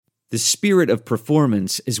The spirit of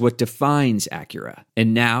performance is what defines Acura,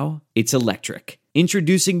 and now it's electric.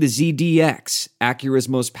 Introducing the ZDX, Acura's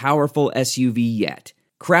most powerful SUV yet.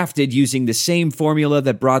 Crafted using the same formula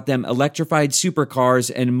that brought them electrified supercars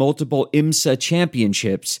and multiple IMSA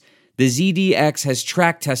championships, the ZDX has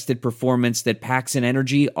track-tested performance that packs an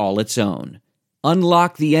energy all its own.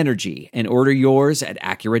 Unlock the energy and order yours at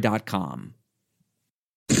Acura.com.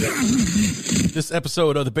 This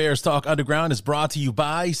episode of the Bears Talk Underground is brought to you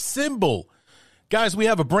by Symbol. Guys, we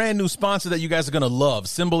have a brand new sponsor that you guys are going to love.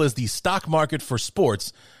 Symbol is the stock market for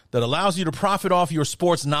sports that allows you to profit off your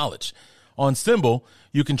sports knowledge. On Symbol,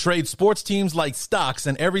 you can trade sports teams like stocks,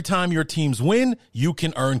 and every time your teams win, you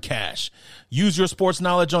can earn cash. Use your sports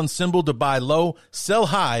knowledge on Symbol to buy low, sell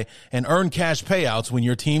high, and earn cash payouts when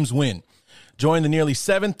your teams win. Join the nearly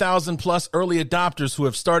 7,000 plus early adopters who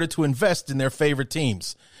have started to invest in their favorite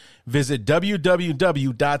teams. Visit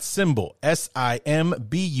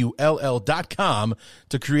www.symbol.com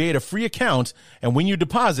to create a free account, and when you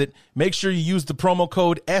deposit, make sure you use the promo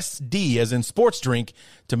code SD as in sports drink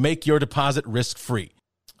to make your deposit risk-free.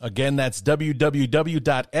 Again, that's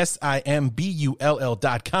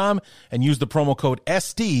www.symbol.com and use the promo code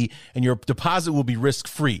SD, and your deposit will be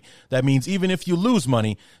risk-free. That means even if you lose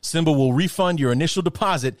money, Symbol will refund your initial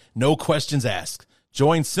deposit, no questions asked.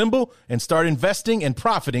 Join Symbol and start investing and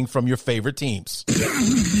profiting from your favorite teams.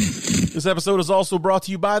 This episode is also brought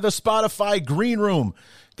to you by the Spotify Green Room.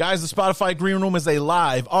 Guys, the Spotify Green Room is a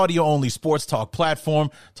live, audio-only sports talk platform.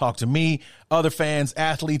 Talk to me, other fans,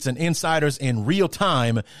 athletes, and insiders in real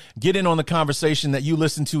time. Get in on the conversation that you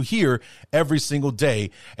listen to here every single day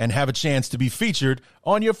and have a chance to be featured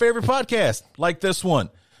on your favorite podcast, like this one.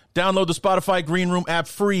 Download the Spotify Green Room app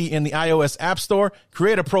free in the iOS App Store.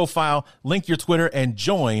 Create a profile, link your Twitter, and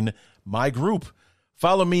join my group.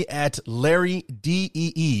 Follow me at Larry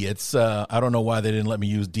DEE. It's I don't know why they didn't let me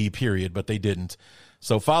use D period, but they didn't.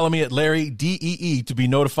 So follow me at Larry DEE to be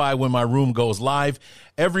notified when my room goes live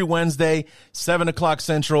every Wednesday, 7 o'clock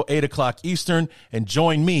Central, 8 o'clock Eastern, and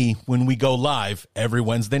join me when we go live every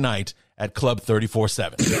Wednesday night at Club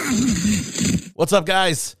 34-7. What's up,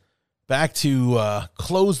 guys? Back to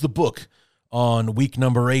close the book on week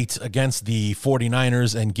number 8 against the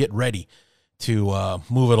 49ers and get ready to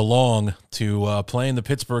move it along to playing the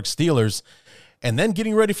Pittsburgh Steelers and then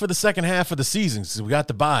getting ready for the second half of the season. So we got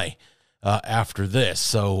the bye after this.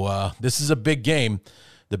 So this is a big game.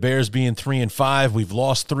 The Bears being 3-5, we've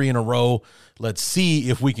lost 3 in a row. Let's see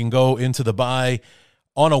if we can go into the bye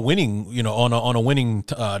on a winning, on a winning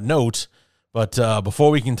note. But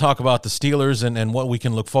before we can talk about the Steelers and what we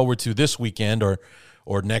can look forward to this weekend or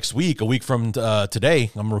next week, a week from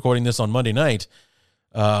today, I'm recording this on Monday night.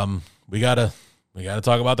 We gotta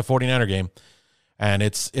talk about the 49er game, and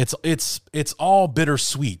it's all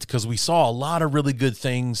bittersweet because we saw a lot of really good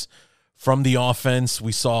things from the offense.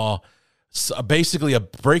 We saw basically a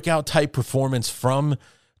breakout type performance from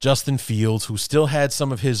Justin Fields, who still had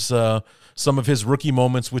some of his rookie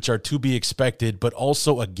moments, which are to be expected, but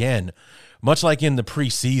also again, much like in the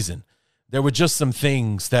preseason, there were just some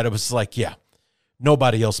things that it was like, yeah,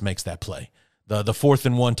 nobody else makes that play. The 4th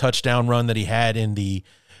and 1 touchdown run that he had in the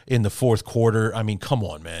fourth quarter. I mean, come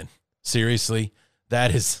on, man. Seriously,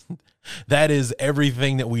 that is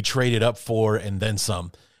everything that we traded up for and then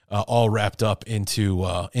some, all wrapped up into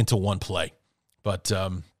one play. But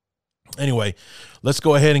anyway, let's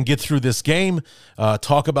go ahead and get through this game.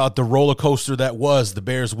 Talk about the roller coaster that was the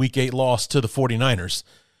Bears' Week 8 loss to the 49ers.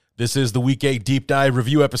 This is the Week 8 Deep Dive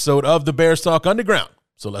Review episode of the Bears Talk Underground.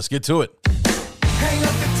 So let's get to it. Hang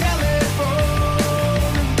up the telephone.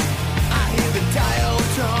 I hear the dial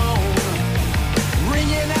tone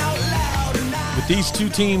ringing out loud. With these two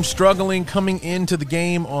teams struggling coming into the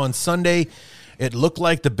game on Sunday, it looked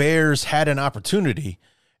like the Bears had an opportunity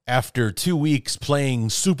after 2 weeks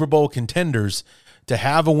playing Super Bowl contenders to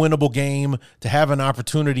have a winnable game, to have an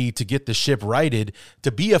opportunity to get the ship righted,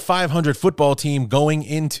 to be a 500 football team going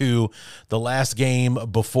into the last game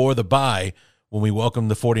before the bye when we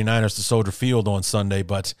welcomed the 49ers to Soldier Field on Sunday.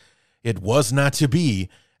 But it was not to be,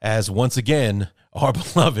 as once again, our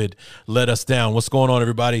beloved let us down. What's going on,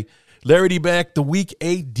 everybody? Larry D back, the Week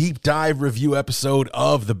 8 Deep Dive Review episode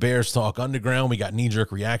of the Bears Talk Underground. We got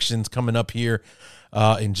knee-jerk reactions coming up here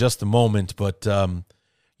in just a moment. But,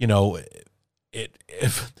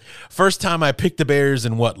 first time I picked the Bears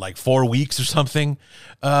in like 4 weeks or something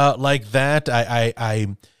like that.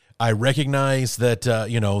 I recognize that,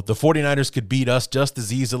 the 49ers could beat us just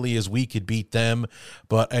as easily as we could beat them,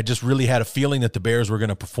 but I just really had a feeling that the Bears were going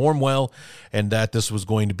to perform well and that this was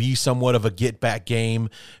going to be somewhat of a get-back game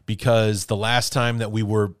because the last time that we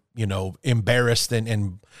were, embarrassed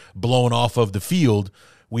and blown off of the field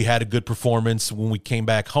we had a good performance when we came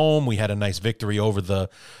back home. We had a nice victory over the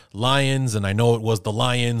Lions, and I know it was the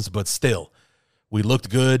Lions, but still, we looked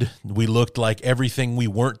good. We looked like everything we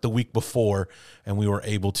weren't the week before, and we were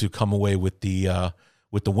able to come away with the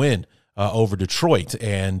win over Detroit.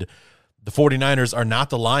 And the 49ers are not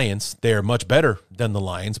the Lions. They're much better than the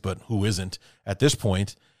Lions, but who isn't at this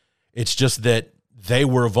point? It's just that they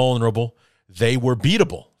were vulnerable. They were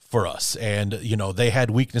beatable for us. And, they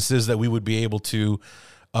had weaknesses that we would be able to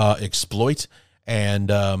exploit. And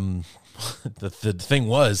the thing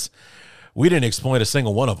was, we didn't exploit a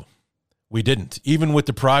single one of them. We didn't. Even with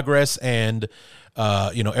the progress and,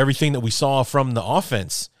 everything that we saw from the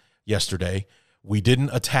offense yesterday, we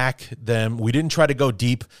didn't attack them. We didn't try to go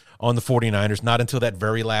deep on the 49ers, not until that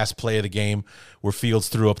very last play of the game where Fields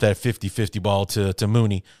threw up that 50-50 ball to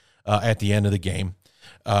Mooney at the end of the game.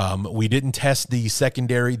 We didn't test the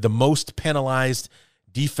secondary, the most penalized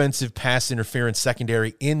defensive pass interference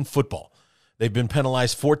secondary in football. They've been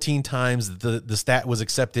penalized 14 times. The stat was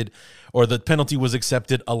accepted, or the penalty was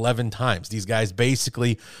accepted 11 times. These guys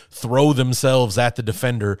basically throw themselves at the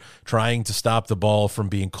defender trying to stop the ball from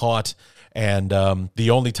being caught. And the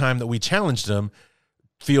only time that we challenged them,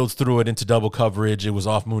 Fields threw it into double coverage. It was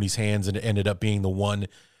off Mooney's hands, and it ended up being the one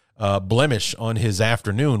blemish on his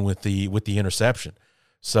afternoon with the interception.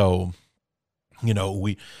 So,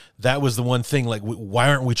 that was the one thing. Like, why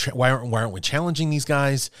aren't we challenging these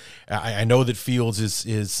guys? I know that Fields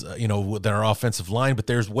is with our offensive line, but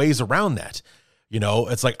there's ways around that.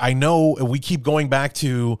 It's like, I know we keep going back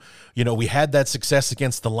to, we had that success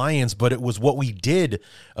against the Lions, but it was what we did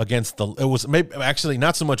it was maybe actually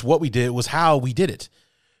not so much what we did, it was how we did it.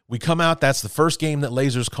 We come out, that's the first game that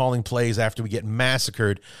Lazer's calling plays after we get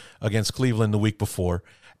massacred against Cleveland the week before.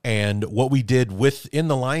 And what we did within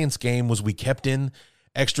the Lions game was we kept in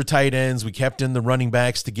extra tight ends, we kept in the running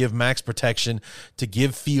backs to give max protection, to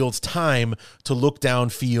give Fields time to look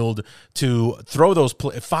downfield, to throw those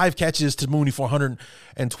 5 catches to Mooney for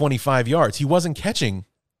 125 yards. He wasn't catching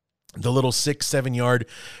the little 6-7 yard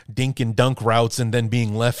dink and dunk routes and then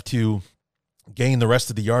being left to gain the rest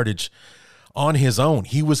of the yardage on his own.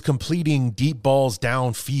 He was completing deep balls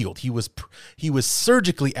downfield. He was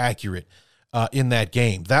surgically accurate in that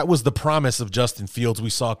game. That was the promise of Justin Fields we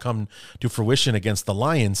saw come to fruition against the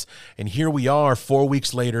Lions. And here we are 4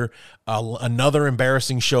 weeks later, another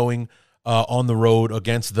embarrassing showing on the road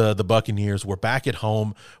against the Buccaneers. We're back at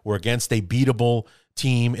home. We're against a beatable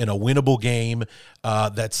team in a winnable game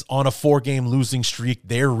that's on a 4-game losing streak.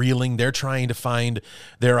 They're reeling. They're trying to find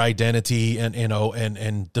their identity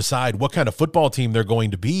and decide what kind of football team they're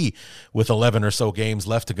going to be with 11 or so games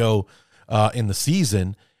left to go in the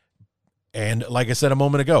season. And like I said a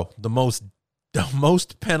moment ago, the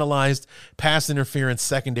most penalized pass interference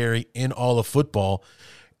secondary in all of football.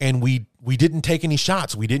 And we didn't take any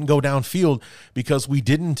shots. We didn't go downfield because we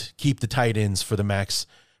didn't keep the tight ends for the max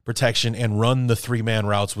protection and run the 3-man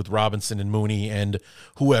routes with Robinson and Mooney and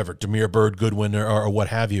whoever, Damiere Byrd, Goodwin, or what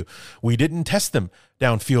have you. We didn't test them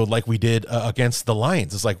downfield like we did against the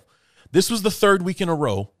Lions. It's like, this was the 3rd week in a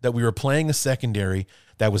row that we were playing a secondary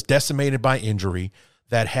that was decimated by injury,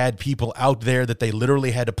 that had people out there that they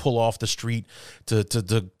literally had to pull off the street to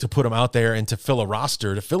put them out there and to fill a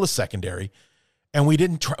roster, to fill a secondary. And we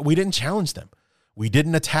didn't challenge them. We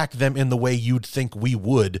didn't attack them in the way you'd think we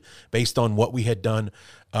would based on what we had done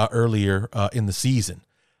earlier in the season.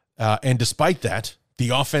 And despite that, the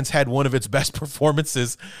offense had one of its best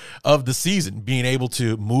performances of the season, being able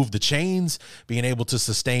to move the chains, being able to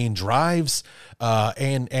sustain drives,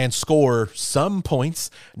 and score some points.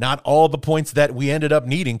 Not all the points that we ended up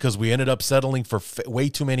needing, because we ended up settling for way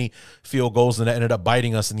too many field goals, and that ended up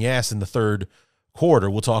biting us in the ass in the 3rd quarter.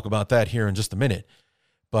 We'll talk about that here in just a minute.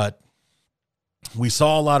 But we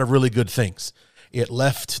saw a lot of really good things. It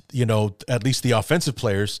left, at least the offensive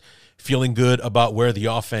players feeling good about where the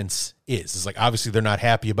offense is. It's like, obviously they're not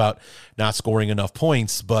happy about not scoring enough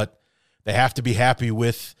points, but they have to be happy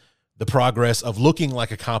with the progress of looking like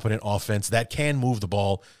a competent offense that can move the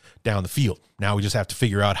ball down the field. Now we just have to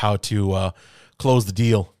figure out how to close the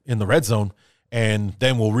deal in the red zone, and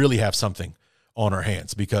then we'll really have something on our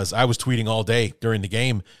hands, because I was tweeting all day during the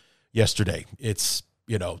game yesterday. It's,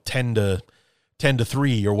 10 to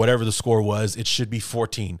 3 or whatever the score was. It should be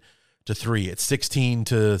 14-3. It's 16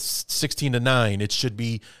 to 9. It should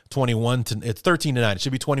be 21 to. It's 13 to 9. It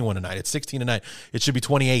should be 21 to 9. It's 16 to 9. It should be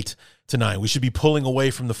 28 to 9. We should be pulling away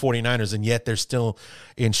from the 49ers, and yet they're still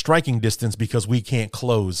in striking distance because we can't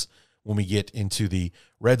close when we get into the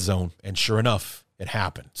red zone. And sure enough, it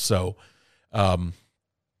happened. So,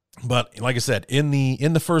 but like I said, in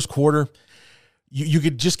the first quarter, you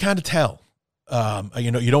could just kind of tell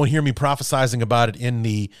You don't hear me prophesizing about it in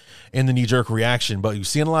the knee-jerk reaction, but you've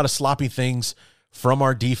seen a lot of sloppy things from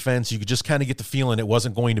our defense. You could just kind of get the feeling it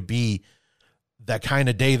wasn't going to be that kind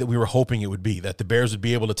of day that we were hoping it would be, that the Bears would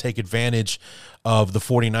be able to take advantage of the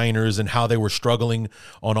 49ers and how they were struggling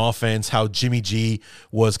on offense, how Jimmy G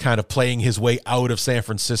was kind of playing his way out of San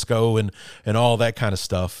Francisco and all that kind of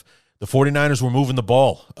stuff. The 49ers were moving the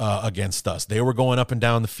ball against us. They were going up and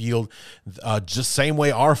down the field just same way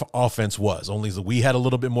our offense was, only that we had a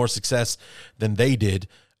little bit more success than they did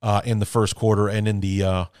in the first quarter and in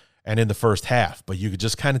the first half. But you could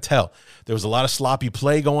just kind of tell there was a lot of sloppy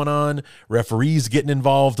play going on, referees getting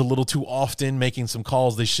involved a little too often, making some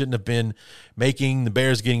calls they shouldn't have been making, the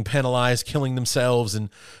Bears getting penalized, killing themselves, and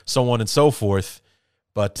so on and so forth.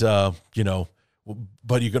 But,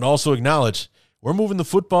 but you can also acknowledge we're moving the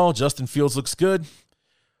football. Justin Fields looks good.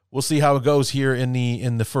 We'll see how it goes here in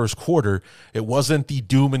the first quarter. It wasn't the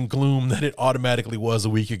doom and gloom that it automatically was a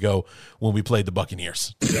week ago when we played the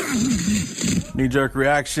Buccaneers. Knee-jerk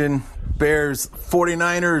reaction. Bears,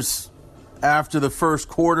 49ers after the first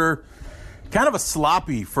quarter. Kind of a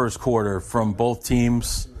sloppy first quarter from both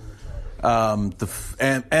teams.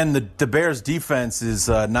 The Bears defense is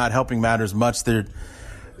not helping matters much. They're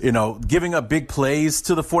giving up big plays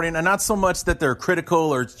to the 49ers. Not so much that they're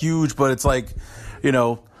critical or huge, but it's like,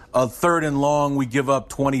 a third and long, we give up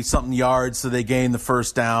 20-something yards so they gain the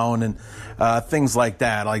first down and things like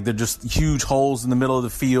that. Like, they're just huge holes in the middle of the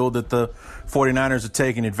field that the 49ers are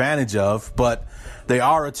taking advantage of. But they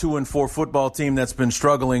are a 2-4 football team that's been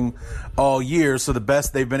struggling all year, so the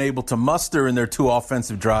best they've been able to muster in their two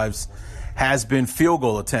offensive drives has been field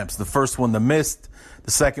goal attempts. The first one they missed,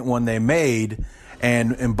 the second one they made.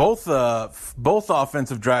 And in both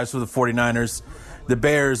offensive drives for the 49ers, the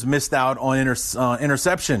Bears missed out on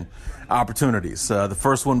interception opportunities. The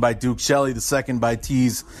first one by Duke Shelley, the second by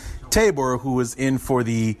Teez Tabor, who was in for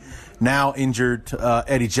the now injured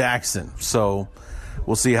Eddie Jackson. So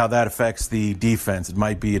we'll see how that affects the defense. It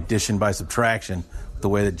might be addition by subtraction, the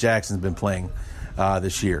way that Jackson's been playing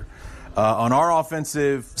this year. On our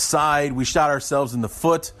offensive side, we shot ourselves in the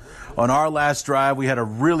foot. On our last drive, we had a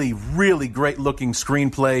really, really great-looking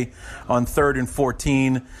screenplay on 3rd and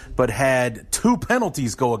 14, but had two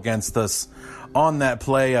penalties go against us on that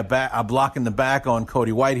play, a block in the back on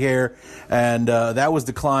Cody Whitehair, and that was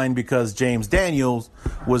declined because James Daniels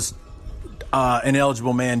was an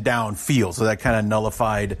eligible man downfield, so that kind of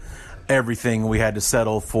nullified everything. We had to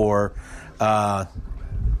settle for Cairo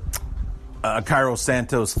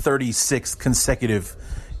Santos' 36th consecutive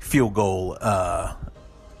field goal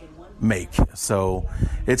make. So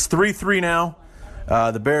it's 3-3 now.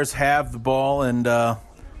 The Bears have the ball, and it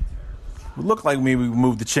looked like maybe we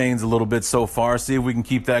moved the chains a little bit so far. See if we can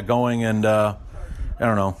keep that going, and I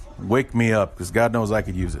don't know, wake me up, because God knows I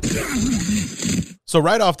could use it. So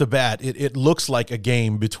right off the bat, it looks like a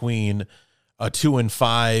game between a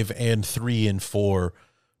 2-5 and 3-4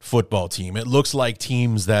 football team. It looks like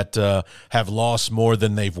teams that have lost more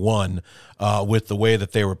than they've won with the way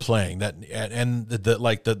that they were playing. That and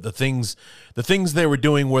the things they were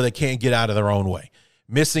doing where they can't get out of their own way.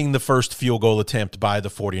 Missing the first field goal attempt by the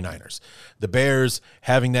 49ers. The Bears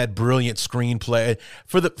having that brilliant screenplay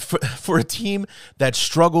for a team that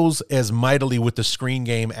struggles as mightily with the screen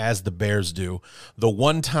game as the Bears do. The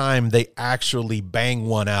one time they actually bang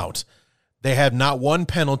one out, they had not one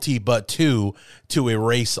penalty, but two to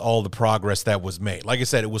erase all the progress that was made. Like I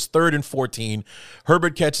said, it was 3rd and 14.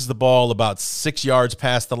 Herbert catches the ball about 6 yards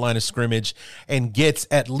past the line of scrimmage and gets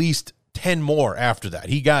at least 10 more after that.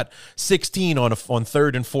 He got 16 on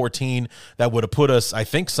 3rd and 14. That would have put us, I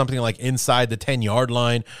think, something like inside the 10-yard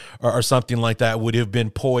line or something like that, would have been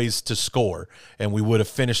poised to score. And we would have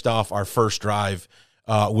finished off our first drive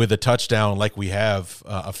with a touchdown like we have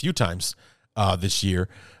a few times this year.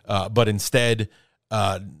 But instead,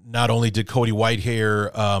 not only did Cody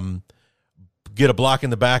Whitehair get a block in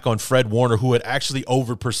the back on Fred Warner, who had actually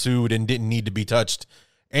over-pursued and didn't need to be touched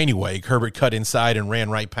anyway. Herbert cut inside and ran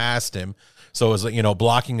right past him. So it was,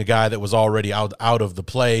 blocking a guy that was already out of the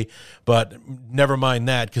play. But never mind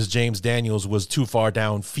that, because James Daniels was too far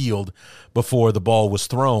downfield before the ball was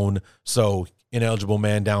thrown. So ineligible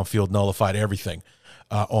man downfield nullified everything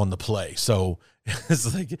on the play. So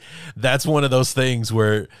it's like, that's one of those things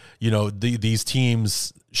where, these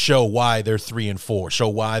teams show why they're 3-4, show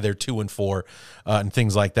why they're 2-4, and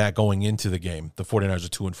things like that going into the game. The 49ers are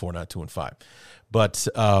 2-4, not 2-5. But,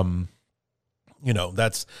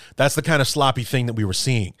 that's the kind of sloppy thing that we were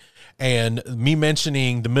seeing. And me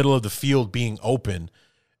mentioning the middle of the field being open,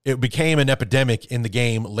 it became an epidemic in the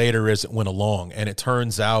game later as it went along. And it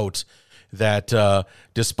turns out that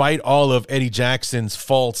despite all of Eddie Jackson's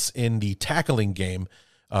faults in the tackling game,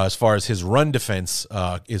 as far as his run defense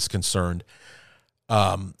is concerned,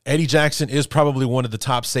 Eddie Jackson is probably one of the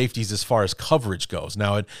top safeties as far as coverage goes.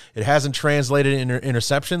 Now, it hasn't translated into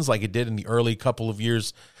interceptions like it did in the early couple of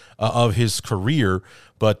years of his career,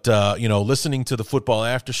 but, listening to the Football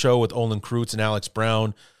After Show with Olin Kreutz and Alex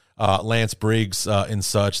Brown, Lance Briggs and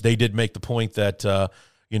such, they did make the point that,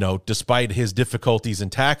 despite his difficulties in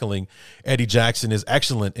tackling, Eddie Jackson is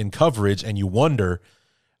excellent in coverage, and you wonder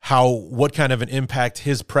what kind of an impact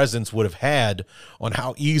his presence would have had on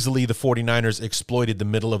how easily the 49ers exploited the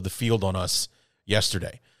middle of the field on us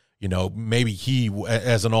yesterday. Maybe he,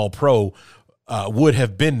 as an all-pro, would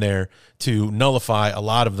have been there to nullify a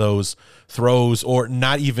lot of those throws, or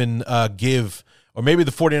not even or maybe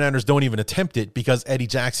the 49ers don't even attempt it because Eddie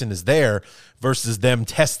Jackson is there, versus them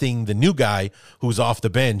testing the new guy who's off the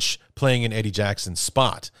bench playing in Eddie Jackson's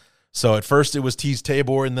spot. So at first it was Tease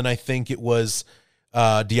Tabor, and then I think it was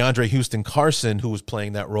DeAndre Houston Carson who was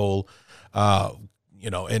playing that role,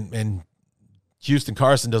 and Houston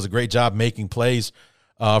Carson does a great job making plays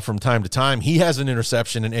from time to time. He has an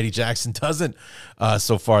interception, and Eddie Jackson doesn't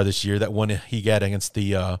so far this year. That one he got against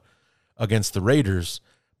the Raiders.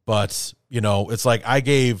 But, it's like I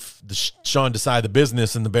gave Sean Desai the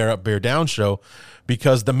business in the Bear Up, Bear Down show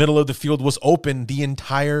because the middle of the field was open the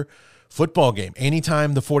entire football game.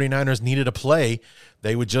 Anytime the 49ers needed a play,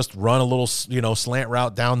 they would just run a little, slant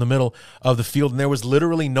route down the middle of the field, and there was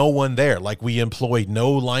literally no one there. Like, we employed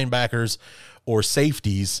no linebackers or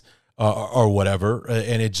safeties or whatever,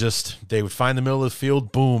 and they would find the middle of the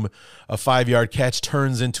field, boom, a 5-yard catch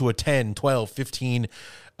turns into a 10, 12, 15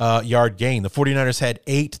 yard gain. The 49ers had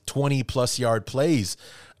 8 20-plus yard plays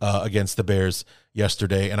against the Bears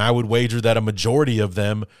yesterday, and I would wager that a majority of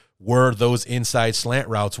them were those inside slant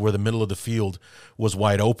routes where the middle of the field was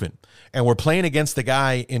wide open. And we're playing against the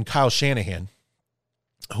guy in Kyle Shanahan,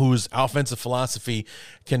 whose offensive philosophy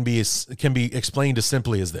can be explained as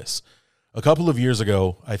simply as this. A couple of years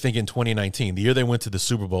ago, I think in 2019, the year they went to the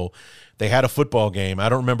Super Bowl, they had a football game. I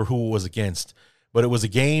don't remember who it was against, but it was a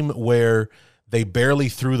game where they barely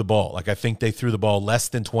threw the ball. Like, I think they threw the ball less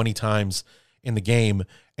than 20 times in the game,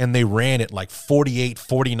 and they ran it like 48,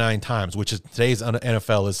 49 times, which is today's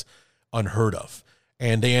NFL is unheard of.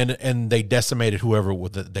 And they decimated whoever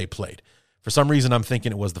they played. For some reason, I'm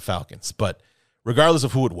thinking it was the Falcons. But regardless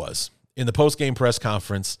of who it was, in the post-game press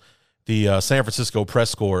conference, the San Francisco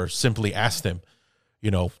press corps simply asked him,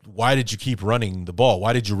 why did you keep running the ball?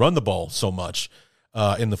 Why did you run the ball so much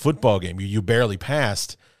in the football game? You barely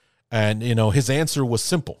passed. And, his answer was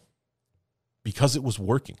simple: because it was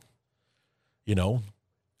working.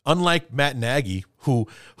 Unlike Matt Nagy, who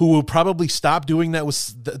will probably stop doing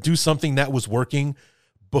do something that was working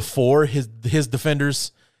before his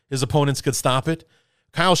defenders, his opponents could stop it.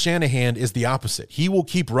 Kyle Shanahan is the opposite. He will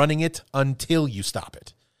keep running it until you stop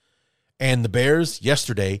it. And the Bears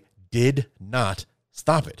yesterday did not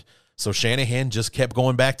stop it. So Shanahan just kept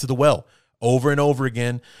going back to the well over and over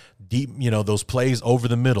again, deep, those plays over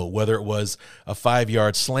the middle, whether it was a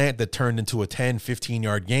 5-yard slant that turned into a 10,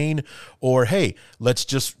 15-yard gain, or, hey,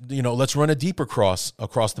 let's run a deeper cross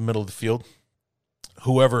across the middle of the field.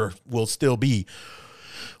 Whoever will still be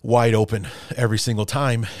wide open every single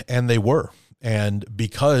time, and they were. And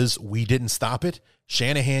because we didn't stop it,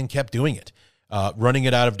 Shanahan kept doing it. Running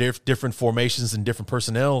it out of different formations and different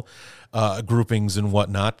personnel groupings and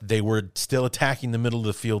whatnot, they were still attacking the middle of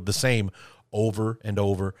the field the same over and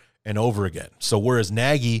over and over again. So whereas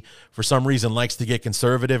Nagy, for some reason, likes to get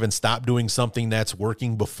conservative and stop doing something that's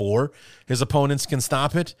working before his opponents can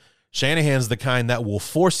stop it, Shanahan's the kind that will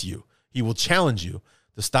force you. He will challenge you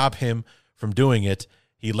to stop him from doing it.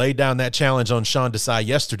 He laid down that challenge on Sean Desai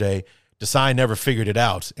yesterday. Desai never figured it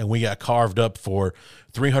out, and we got carved up for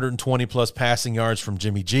 320-plus passing yards from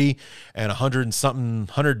Jimmy G and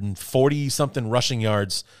 140-something rushing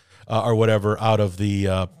yards or whatever out of the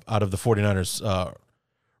 49ers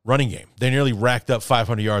running game. They nearly racked up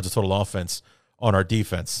 500 yards of total offense on our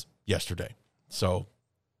defense yesterday. So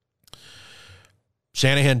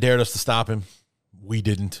Shanahan dared us to stop him. We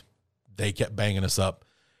didn't. They kept banging us up,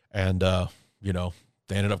 and they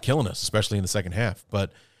ended up killing us, especially in the second half.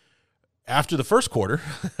 But after the first quarter,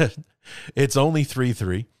 it's only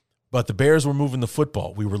 3-3, but the Bears were moving the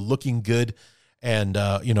football. We were looking good, and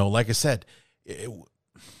like I said,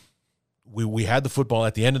 we had the football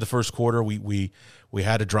at the end of the first quarter. We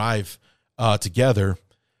had a drive together.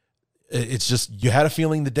 It's just you had a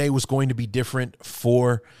feeling the day was going to be different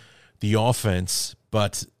for the offense,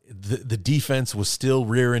 but the defense was still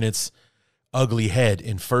rearing its ugly head.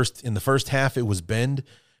 In the first half, it was bend,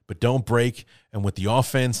 but don't break. And with the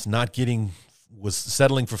offense was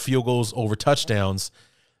settling for field goals over touchdowns,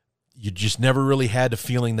 you just never really had the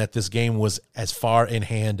feeling that this game was as far in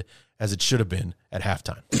hand as it should have been at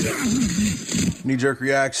halftime. Knee-jerk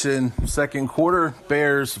reaction, second quarter,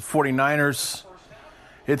 Bears, 49ers.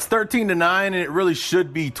 It's 13-9, and it really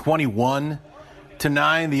should be 21-9.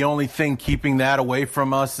 The only thing keeping that away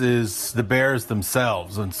from us is the Bears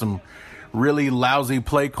themselves and some really lousy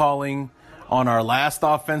play calling on our last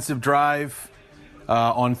offensive drive.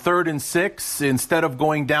 On 3rd and 6, instead of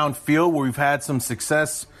going downfield where we've had some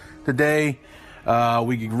success today,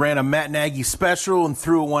 we ran a Matt Nagy special and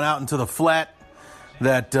threw one out into the flat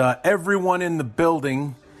that everyone in the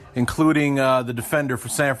building, including the defender for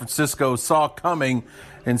San Francisco, saw coming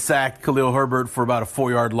and sacked Khalil Herbert for about a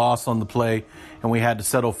 4-yard loss on the play, and we had to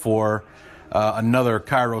settle for another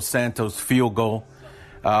Cairo Santos field goal.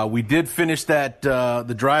 We did finish that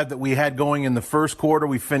the drive that we had going in the first quarter.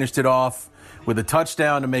 We finished it off with a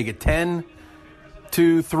touchdown to make it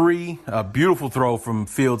 10-3. A beautiful throw from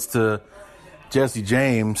Fields to Jesse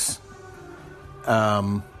James.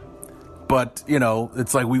 But,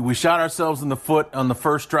 it's like we shot ourselves in the foot on the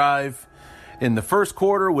first drive in the first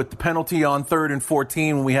quarter with the penalty on 3rd and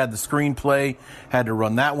 14 when we had the screen play, had to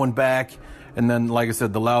run that one back. And then, like I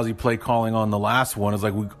said, the lousy play calling on the last one is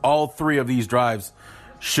like all three of these drives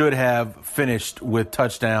should have finished with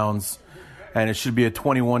touchdowns, and it should be a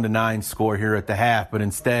 21-9 score here at the half. But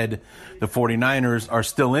instead, the 49ers are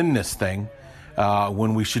still in this thing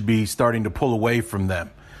when we should be starting to pull away from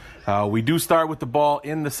them. We do start with the ball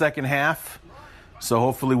in the second half, so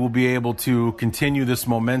hopefully we'll be able to continue this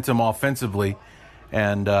momentum offensively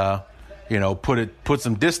and, put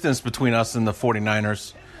some distance between us and the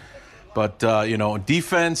 49ers. But,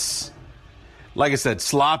 defense, like I said,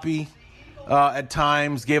 sloppy at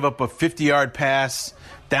times, gave up a 50-yard pass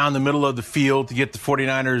down the middle of the field to get the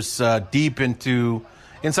 49ers deep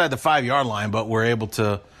inside the 5-yard line, but we're able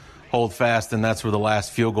to hold fast, and that's where the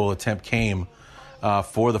last field goal attempt came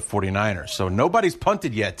for the 49ers. So nobody's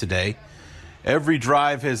punted yet today. Every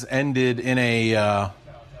drive has ended in a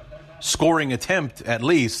scoring attempt at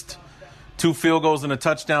least. 2 field goals and a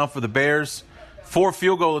touchdown for the Bears. 4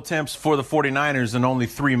 field goal attempts for the 49ers and only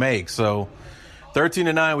 3 make. So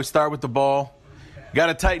 13-9, we start with the ball. Got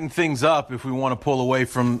to tighten things up if we want to pull away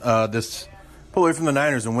from the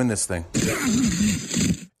Niners and win this thing.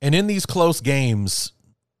 And in these close games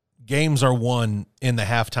are won in the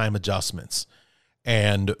halftime adjustments.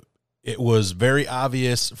 And it was very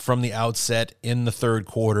obvious from the outset in the third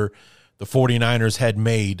quarter, the 49ers had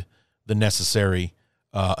made the necessary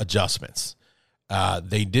adjustments.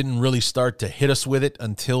 They didn't really start to hit us with it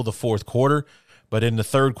until the fourth quarter, but in the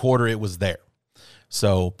third quarter, it was there.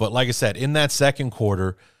 So, but like I said, in that second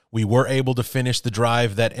quarter, we were able to finish the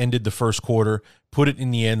drive that ended the first quarter, put it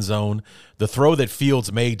in the end zone. The throw that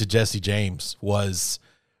Fields made to Jesse James was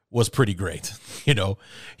pretty great.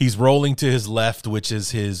 He's rolling to his left, which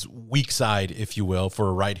is his weak side, if you will, for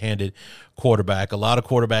a right-handed quarterback. A lot of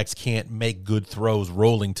quarterbacks can't make good throws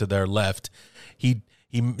rolling to their left. He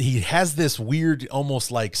has this weird, almost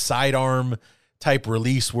like sidearm type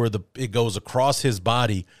release where it goes across his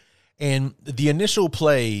body. And the initial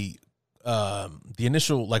play,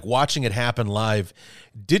 like watching it happen live,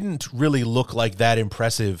 didn't really look like that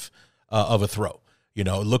impressive of a throw. It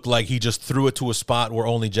looked like he just threw it to a spot where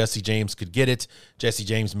only Jesse James could get it. Jesse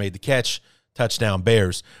James made the catch, touchdown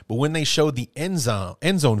Bears. But when they showed the end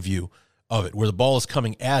zone view of it, where the ball is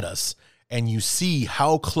coming at us, and you see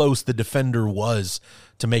how close the defender was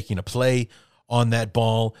to making a play on that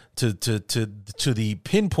ball to the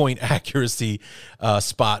pinpoint accuracy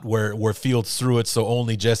spot where Fields threw it so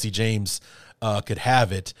only Jesse James could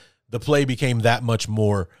have it, the play became that much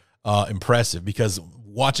more impressive because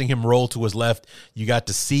watching him roll to his left, you got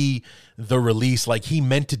to see the release like he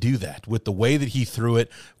meant to do that with the way that he threw it,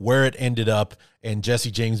 where it ended up, and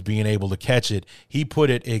Jesse James being able to catch it. He put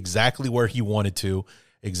it exactly where he wanted to,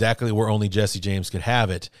 exactly where only Jesse James could have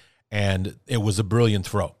it, and it was a brilliant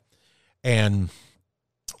throw. And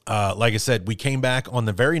like I said, we came back on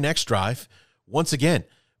the very next drive, once again,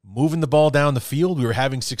 moving the ball down the field. We were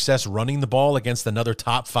having success running the ball against another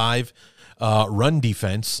top 5 run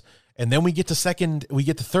defense. And then we get to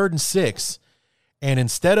 3rd and 6. And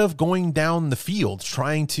instead of going down the field,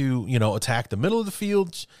 trying to, attack the middle of the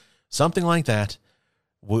field, something like that,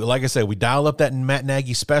 like I said, we dial up that Matt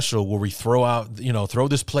Nagy special where we throw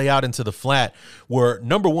this play out into the flat where,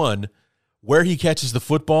 number one, where he catches the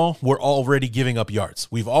football, we're already giving up yards.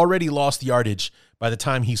 We've already lost yardage by the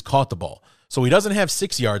time he's caught the ball. So he doesn't have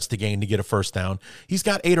 6 yards to gain to get a first down. He's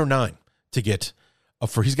got 8 or 9 to get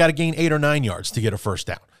he's got to gain 8 or 9 yards to get a first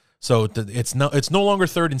down. So it's no longer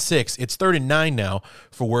 3rd and 6. It's 3rd and 9 now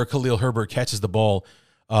for where Khalil Herbert catches the ball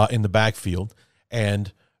in the backfield.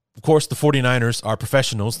 And, of course, the 49ers are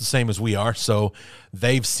professionals, the same as we are. So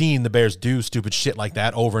they've seen the Bears do stupid shit like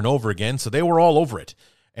that over and over again. So they were all over it.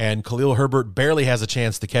 And Khalil Herbert barely has a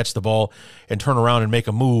chance to catch the ball and turn around and make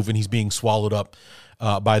a move, and he's being swallowed up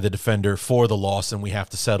by the defender for the loss, and we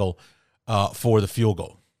have to settle for the field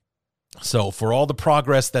goal. So for all the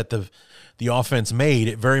progress that the offense made,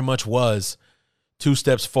 it very much was 2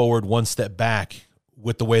 steps forward, 1 step back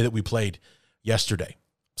with the way that we played yesterday.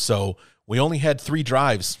 So we only had 3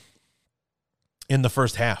 drives in the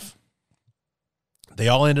first half. They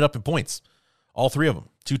all ended up in points, all 3 of them.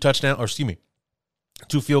 2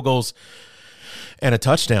 field goals and a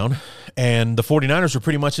touchdown. And the 49ers were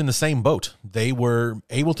pretty much in the same boat. They were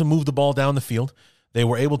able to move the ball down the field. They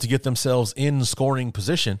were able to get themselves in scoring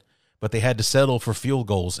position, but they had to settle for field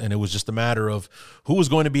goals, and it was just a matter of who was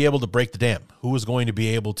going to be able to break the dam, who was going to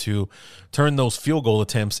be able to turn those field goal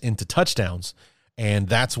attempts into touchdowns, and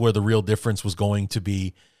that's where the real difference was going to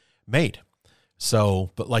be made. So,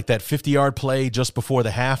 but like that 50-yard play just before the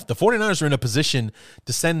half, the 49ers are in a position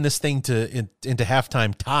to send this thing into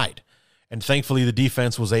halftime tied, and thankfully the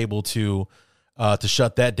defense was able to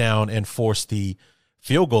shut that down and force the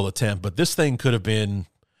field goal attempt. But this thing could have been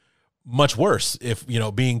much worse if,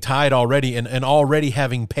 being tied already and already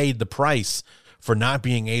having paid the price for not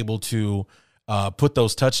being able to put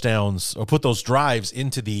those touchdowns or put those drives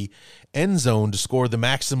into the end zone to score the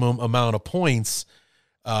maximum amount of points,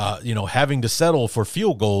 having to settle for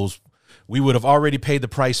field goals. We would have already paid the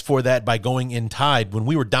price for that by going in tied when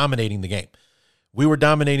we were dominating the game. We were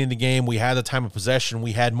dominating the game. We had the time of possession.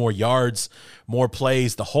 We had more yards, more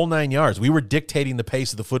plays, the whole 9 yards. We were dictating the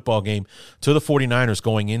pace of the football game to the 49ers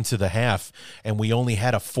going into the half, and we only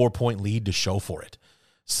had a 4-point lead to show for it.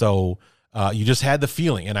 So you just had the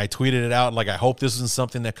feeling, and I tweeted it out, like, I hope this isn't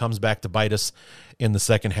something that comes back to bite us in the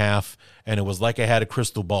second half. And it was like I had a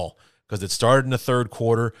crystal ball, because it started in the third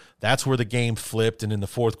quarter. That's where the game flipped, and in the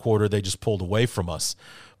fourth quarter, they just pulled away from us.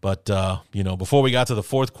 But, before we got to the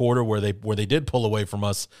fourth quarter where they did pull away from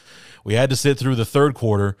us, we had to sit through the third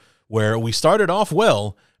quarter where we started off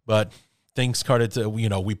well, but things started to,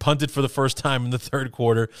 we punted for the first time in the third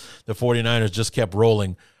quarter. The 49ers just kept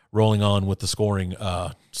rolling on with the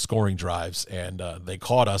scoring drives, and they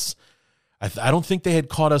caught us. I don't think they had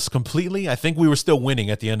caught us completely. I think we were still winning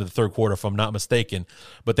at the end of the third quarter, if I'm not mistaken,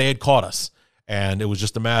 but they had caught us, and it was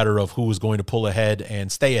just a matter of who was going to pull ahead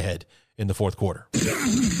and stay ahead in the fourth quarter.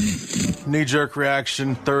 Knee-jerk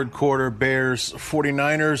reaction, third quarter, Bears,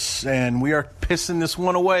 49ers, and we are pissing this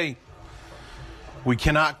one away. We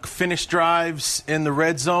cannot finish drives in the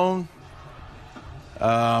red zone,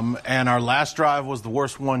 and our last drive was the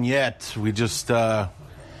worst one yet. We just,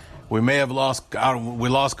 we may have lost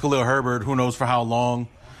Khalil Herbert, who knows for how long.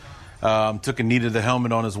 Took a knee to the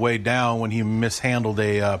helmet on his way down when he mishandled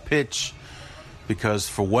a pitch. Because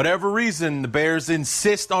for whatever reason, the Bears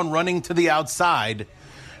insist on running to the outside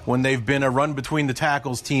when they've been a run between the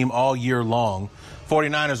tackles team all year long.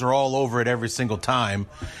 49ers are all over it every single time.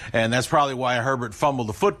 And that's probably why Herbert fumbled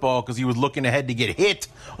the football, because he was looking ahead to get hit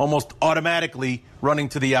almost automatically running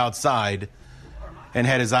to the outside and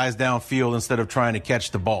had his eyes downfield instead of trying to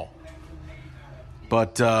catch the ball.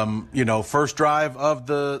 But, first drive of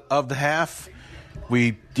the half,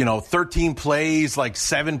 we, 13 plays, like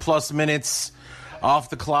 7+ minutes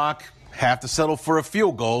off the clock, have to settle for a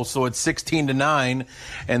field goal, so it's 16-9,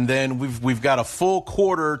 and then we've got a full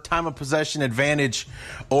quarter time of possession advantage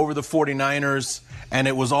over the 49ers, and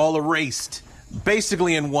it was all erased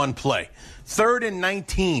basically in one play. 3rd and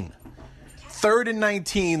 19. 3rd and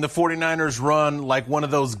 19, the 49ers run like one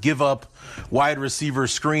of those give-up wide receiver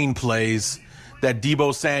screen plays that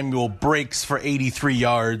Deebo Samuel breaks for 83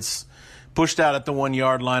 yards, pushed out at the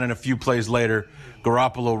 1-yard line, and a few plays later,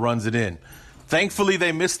 Garoppolo runs it in. Thankfully,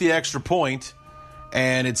 they missed the extra point,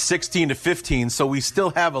 and it's 16-15, so we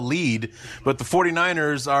still have a lead. But the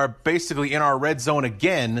 49ers are basically in our red zone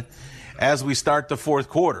again as we start the fourth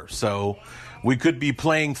quarter. So we could be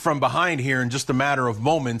playing from behind here in just a matter of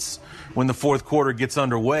moments when the fourth quarter gets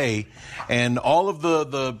underway. And all of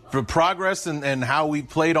the progress and how we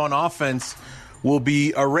played on offense will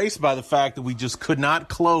be erased by the fact that we just could not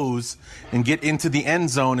close and get into the end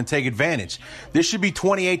zone and take advantage. This should be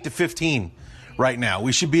 28-15. Right now,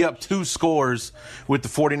 we should be up 2 scores with the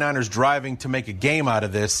 49ers driving to make a game out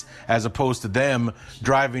of this, as opposed to them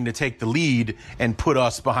driving to take the lead and put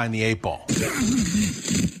us behind the 8 ball.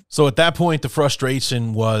 So at that point, the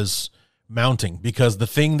frustration was mounting, because the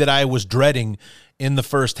thing that I was dreading in the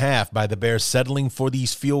first half, by the Bears settling for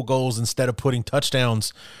these field goals instead of putting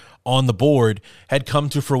touchdowns on the board had come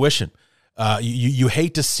to fruition. You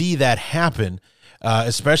hate to see that happen,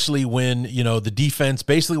 especially when, the defense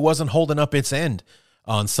basically wasn't holding up its end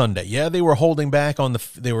on Sunday. Yeah, they were holding back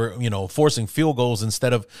they were, forcing field goals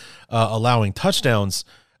instead of allowing touchdowns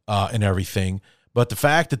and everything. But the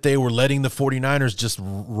fact that they were letting the 49ers just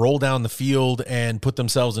roll down the field and put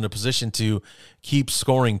themselves in a position to keep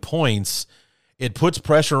scoring points, it puts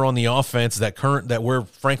pressure on the offense that we're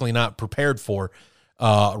frankly not prepared for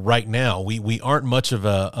right now. We aren't much of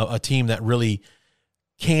a team that really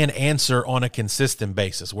can answer on a consistent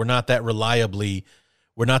basis. We're not that reliable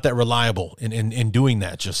in doing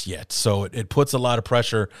that just yet. So it puts a lot of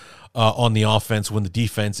pressure on the offense when the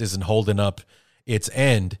defense isn't holding up its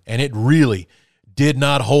end, and it really did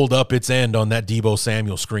not hold up its end on that Deebo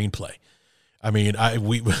Samuel screenplay. I mean,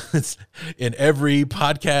 we in every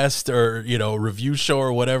podcast or review show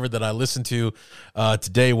or whatever that I listened to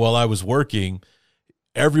today while I was working,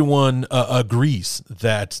 everyone agrees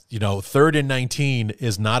that 3rd and 19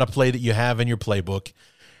 is not a play that you have in your playbook.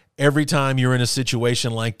 Every time you're in a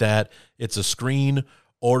situation like that, it's a screen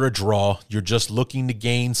or a draw. You're just looking to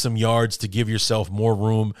gain some yards to give yourself more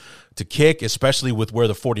room to kick, especially with where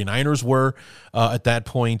the 49ers were at that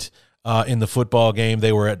point in the football game.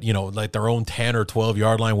 They were at, like their own 10 or 12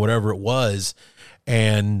 yard line, whatever it was.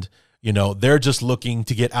 And, they're just looking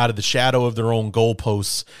to get out of the shadow of their own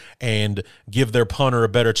goalposts and give their punter a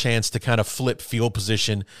better chance to kind of flip field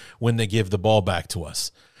position when they give the ball back to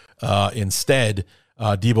us. Instead,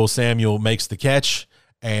 Deebo Samuel makes the catch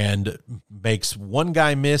and makes one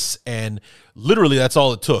guy miss, and literally that's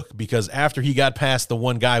all it took, because after he got past the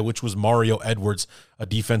one guy, which was Mario Edwards, a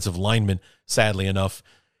defensive lineman, sadly enough,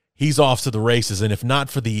 he's off to the races. And if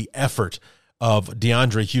not for the effort of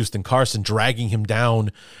DeAndre Houston Carson dragging him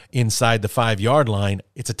down inside the 5-yard line,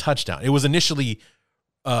 it's a touchdown. It was initially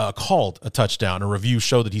called a touchdown. A review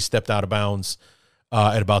showed that he stepped out of bounds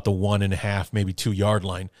at about the 1.5, maybe 2-yard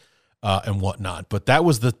line and whatnot. But that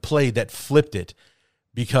was the play that flipped it,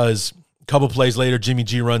 because a couple plays later, Jimmy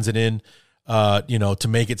G runs it in, to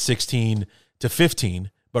make it 16-15.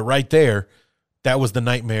 But right there, that was the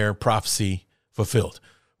nightmare prophecy fulfilled.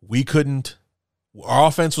 Our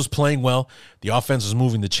offense was playing well. The offense was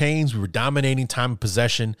moving the chains. We were dominating time of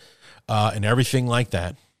possession and everything like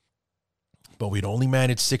that. But we'd only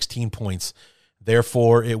managed 16 points.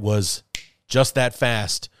 Therefore, it was just that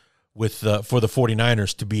fast for the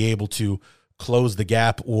 49ers to be able to close the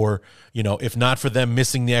gap, or, if not for them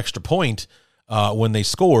missing the extra point when they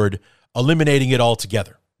scored, eliminating it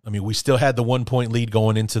altogether. I mean, we still had the 1-point lead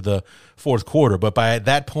going into the fourth quarter, but by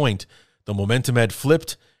that point, the momentum had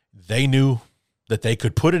flipped. They knew that they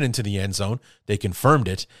could put it into the end zone. They confirmed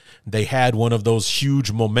it. They had one of those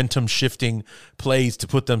huge momentum-shifting plays to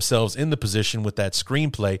put themselves in the position with that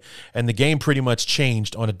screenplay, and the game pretty much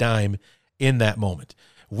changed on a dime in that moment.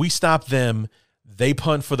 We stopped them. They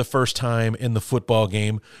punt for the first time in the football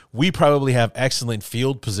game. We probably have excellent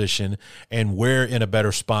field position, and we're in a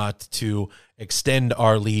better spot to extend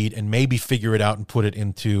our lead and maybe figure it out and put it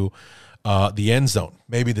into the end zone.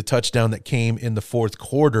 Maybe the touchdown that came in the fourth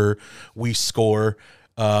quarter, we score,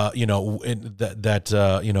 the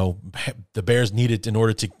Bears needed in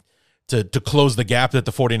order to close the gap that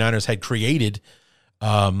the 49ers had created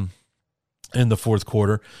in the fourth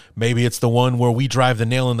quarter. Maybe it's the one where we drive the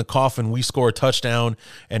nail in the coffin, we score a touchdown,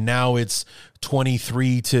 and now it's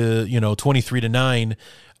 23-9,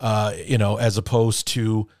 as opposed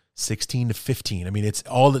to 16-15. I mean, it's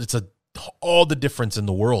all the difference in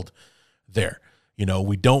the world there.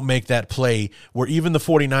 We don't make that play where even the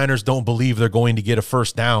 49ers don't believe they're going to get a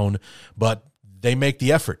first down, but they make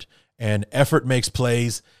the effort, and effort makes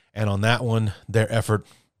plays. And on that one, their effort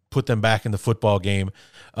put them back in the football game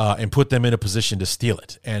and put them in a position to steal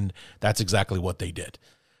it. And that's exactly what they did.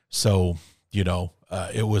 So,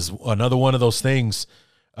 it was another one of those things.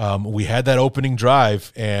 We had that opening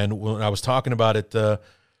drive, and when I was talking about it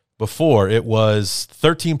before, it was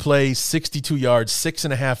 13 plays, 62 yards,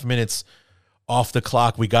 6.5 minutes off the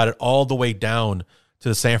clock. We got it all the way down to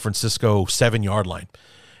the San Francisco 7-yard line,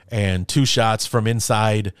 and 2 shots from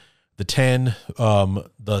inside the 10.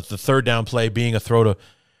 The third down play being a throw to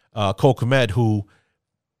Cole Kmet, who,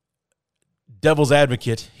 devil's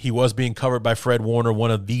advocate, he was being covered by Fred Warner,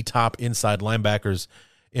 one of the top inside linebackers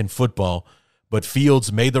in football. But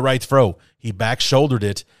Fields made the right throw. He back-shouldered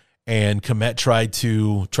it, and Kmet tried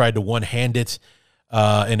to one-hand it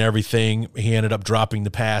and everything. He ended up dropping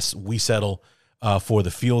the pass. We settle for the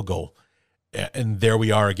field goal. And there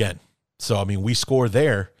we are again. So, I mean, we score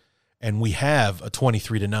there, and we have a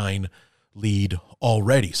 23-9 lead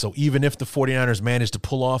already. So even if the 49ers manage to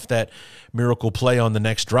pull off that miracle play on the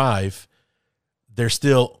next drive, they're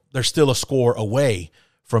still they're still a score away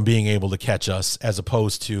from being able to catch us, as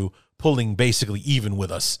opposed to pulling basically even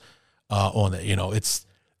with us on it.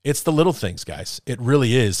 It's the little things, guys. It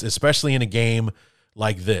really is, especially in a game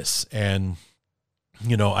like this. And,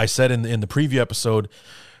 I said in the preview episode,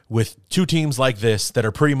 with two teams like this that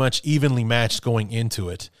are pretty much evenly matched going into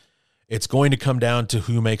it, it's going to come down to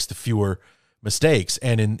who makes the fewer mistakes.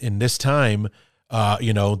 And in this time,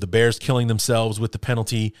 the Bears killing themselves with the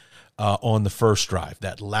penalty on the first drive,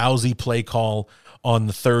 that lousy play call on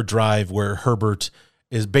the third drive where Herbert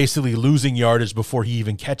is basically losing yardage before he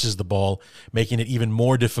even catches the ball, making it even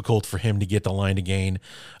more difficult for him to get the line to gain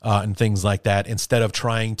and things like that, instead of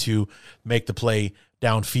trying to make the play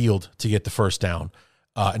downfield to get the first down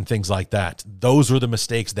and things like that. Those were the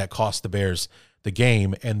mistakes that cost the Bears the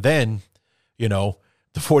game. And then, the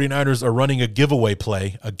 49ers are running a giveaway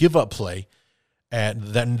play, a give-up play, and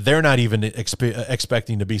then they're not even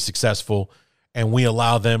expecting to be successful, and we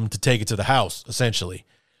allow them to take it to the house, essentially.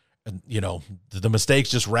 And, the mistakes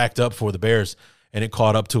just racked up for the Bears, and it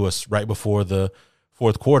caught up to us right before the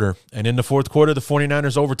fourth quarter. And in the fourth quarter, the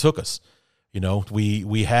 49ers overtook us.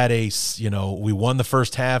 We had we won the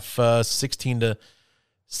first half 13 to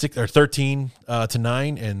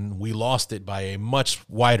 9, and we lost it by a much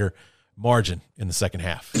wider margin in the second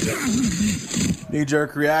half.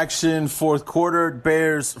 Knee-jerk reaction, fourth quarter,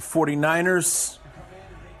 Bears 49ers.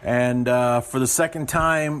 And for the second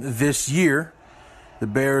time this year, the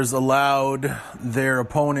Bears allowed their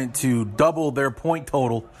opponent to double their point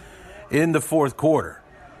total in the fourth quarter.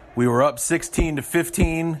 We were up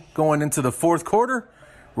 16-15 going into the fourth quarter.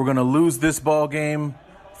 We're going to lose this ball game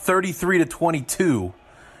 33-22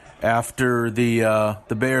 after the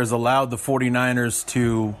Bears allowed the 49ers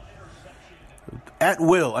to, at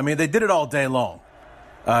will. I mean, they did it all day long.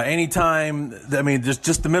 Anytime,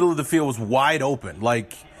 just the middle of the field was wide open.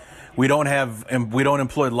 Like, we don't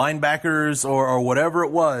employ linebackers or whatever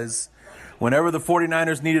it was. Whenever the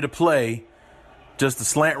 49ers needed to play, just the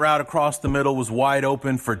slant route across the middle was wide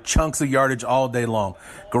open for chunks of yardage all day long.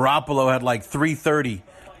 Garoppolo had like 330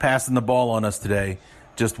 passing the ball on us today.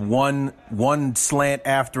 Just one slant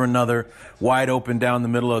after another, wide open down the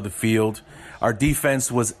middle of the field. Our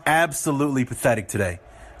defense was absolutely pathetic today.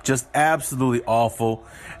 Just absolutely awful.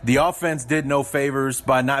 The offense did no favors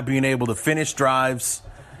by not being able to finish drives.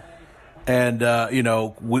 And,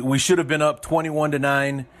 we should have been up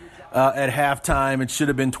 21-9 at halftime. It should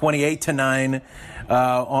have been 28-9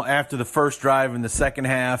 after the first drive in the second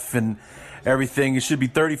half and everything. It should be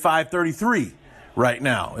 35-33 right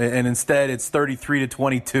now. And instead, it's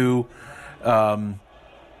 33-22.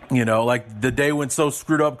 Like the day went so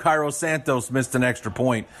screwed up, Cairo Santos missed an extra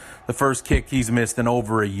point. The first kick he's missed in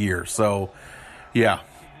over a year. So, yeah,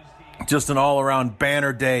 just an all-around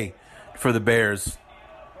banner day for the Bears,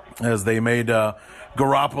 as they made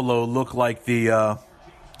Garoppolo look like the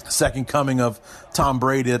second coming of Tom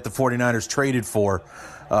Brady that the 49ers traded for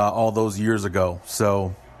all those years ago.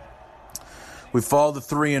 So we fall to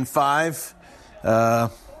 3-5.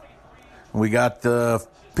 We got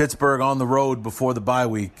Pittsburgh on the road before the bye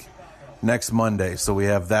week next Monday, so we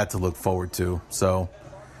have that to look forward to. So,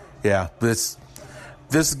 yeah, this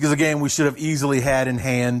is a game we should have easily had in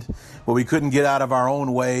hand, but we couldn't get out of our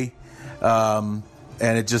own way. And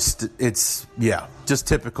it's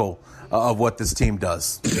typical of what this team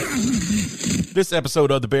does. This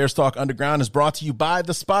episode of the Bears Talk Underground is brought to you by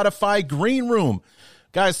the Spotify Green Room.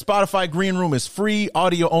 Guys, Spotify Green Room is free,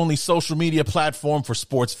 audio-only social media platform for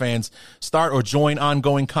sports fans. Start or join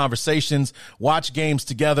ongoing conversations, watch games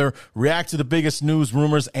together, react to the biggest news,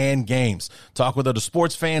 rumors, and games. Talk with other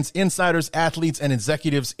sports fans, insiders, athletes, and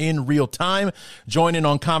executives in real time. Join in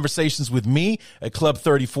on conversations with me at Club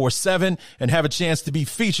 34-7 and have a chance to be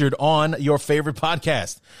featured on your favorite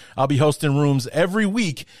podcast. I'll be hosting rooms every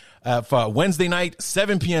week. For Wednesday night,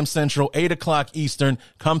 7 p.m. Central, 8 o'clock Eastern.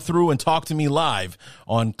 Come through and talk to me live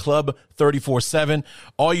on Club 34-7.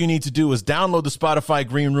 All you need to do is download the Spotify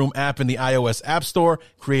Green Room app in the iOS App Store,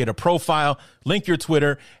 create a profile, link your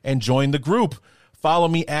Twitter, and join the group. Follow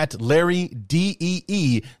me at Larry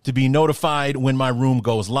DEE to be notified when my room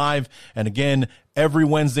goes live. And again, every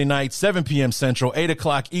Wednesday night, 7 p.m. Central, 8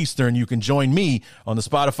 o'clock Eastern, you can join me on the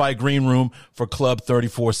Spotify Green Room for Club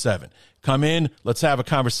 34-7. Come in, let's have a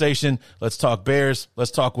conversation, let's talk Bears,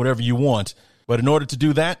 let's talk whatever you want. But in order to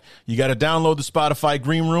do that, you got to download the Spotify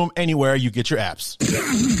Green Room anywhere you get your apps.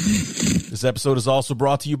 This episode is also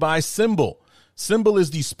brought to you by Symbol. Symbol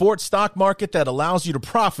is the sports stock market that allows you to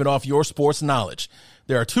profit off your sports knowledge.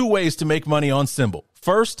 There are two ways to make money on Symbol.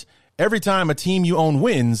 First, every time a team you own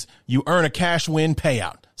wins, you earn a cash win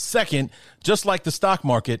payout. Second, just like the stock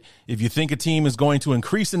market, if you think a team is going to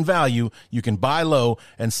increase in value, you can buy low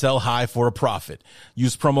and sell high for a profit.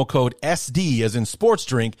 Use promo code SD as in sports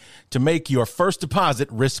drink to make your first deposit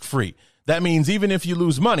risk-free. That means even if you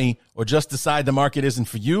lose money or just decide the market isn't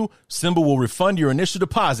for you, Simba will refund your initial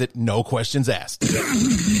deposit, no questions asked.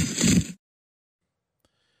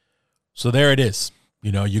 So there it is.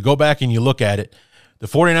 You know, you go back and you look at it. The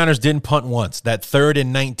 49ers didn't punt once. That 3rd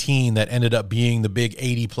and 19 that ended up being the big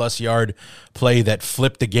 80-plus yard play that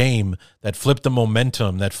flipped the game, that flipped the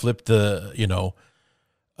momentum, that flipped the,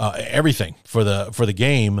 everything for the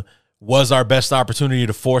game was our best opportunity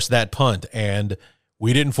to force that punt. And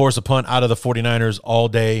we didn't force a punt out of the 49ers all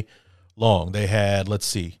day long. They had,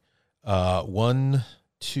 1,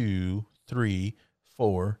 2, 3,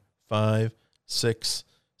 4, 5, 6,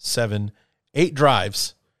 7, 8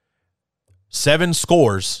 drives. 7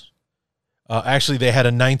 scores. Actually, they had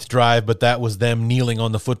a 9th drive, but that was them kneeling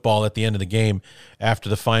on the football at the end of the game after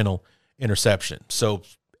the final interception. So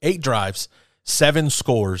 8 drives, 7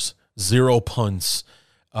 scores, 0 punts.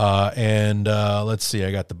 Let's see,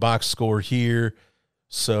 I got the box score here.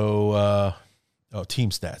 So, team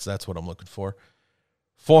stats, that's what I'm looking for.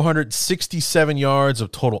 467 yards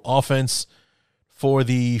of total offense for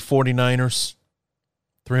the 49ers.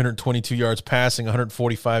 322 yards passing,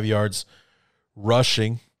 145 yards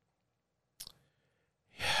rushing.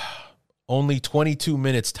 Only 22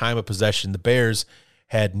 minutes time of possession. The Bears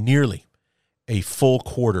had nearly a full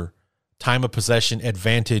quarter time of possession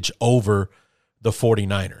advantage over the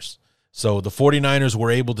 49ers. So the 49ers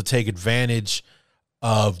were able to take advantage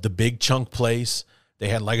of the big chunk plays. They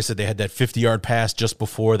had, like I said, they had that 50-yard pass just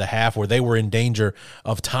before the half where they were in danger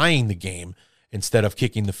of tying the game instead of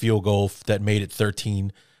kicking the field goal that made it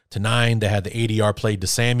 13-9. They had the 80-yard play to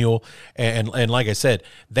Samuel, and like I said,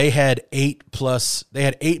 they had 8 plays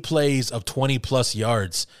of 20+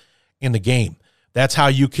 yards in the game. That's how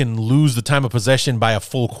you can lose the time of possession by a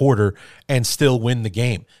full quarter and still win the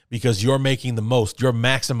game, because you're making the most, you're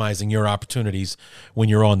maximizing your opportunities when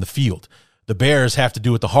you're on the field. The Bears have to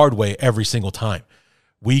do it the hard way every single time.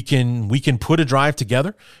 We can put a drive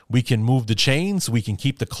together, we can move the chains, we can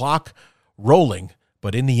keep the clock rolling.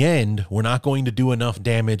 But in the end, we're not going to do enough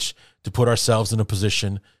damage to put ourselves in a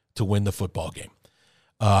position to win the football game.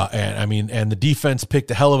 And the defense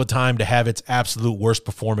picked a hell of a time to have its absolute worst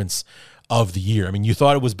performance of the year. I mean, you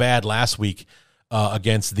thought it was bad last week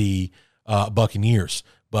against the Buccaneers,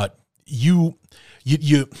 but you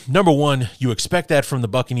number one, you expect that from the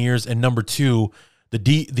Buccaneers, and number two,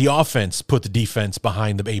 the offense put the defense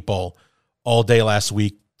behind the 8 ball all day last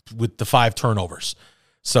week with the 5 turnovers.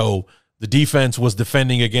 So the defense was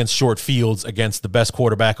defending against short fields against the best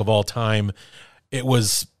quarterback of all time. It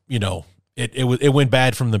was, it went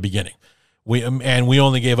bad from the beginning. We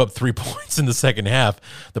only gave up 3 points in the second half.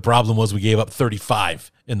 The problem was we gave up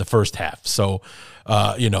 35 in the first half. So,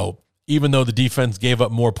 even though the defense gave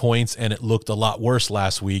up more points and it looked a lot worse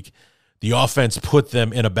last week, the offense put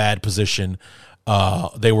them in a bad position.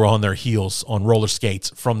 They were on their heels, on roller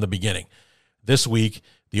skates from the beginning. This week,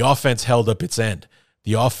 the offense held up its end.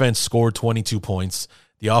 The offense scored 22 points.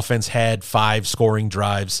 The offense had 5 scoring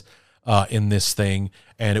drives in this thing,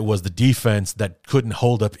 and it was the defense that couldn't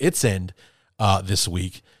hold up its end this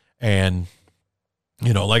week. And,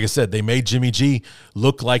 like I said, they made Jimmy G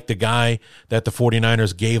look like the guy that the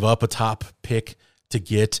 49ers gave up a top pick to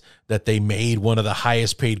get, that they made one of the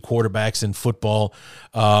highest paid quarterbacks in football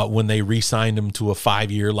when they re-signed him to a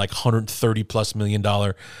 5-year, like $130+ million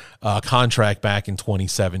contract back in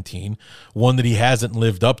 2017, one that he hasn't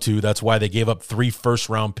lived up to. That's why they gave up 3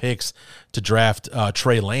 first-round picks to draft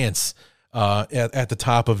Trey Lance at the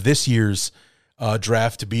top of this year's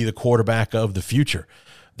draft to be the quarterback of the future.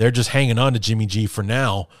 They're just hanging on to Jimmy G for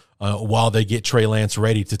now while they get Trey Lance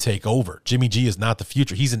ready to take over. Jimmy G is not the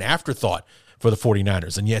future. He's an afterthought for the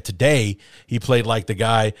 49ers. And yet today he played like the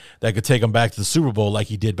guy that could take them back to the Super Bowl like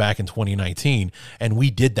he did back in 2019. And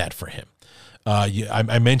we did that for him.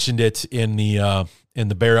 I mentioned it in the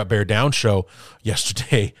Bear Up, Bear Down show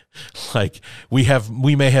yesterday. Like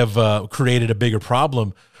we may have created a bigger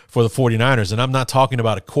problem for the 49ers. And I'm not talking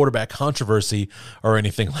about a quarterback controversy or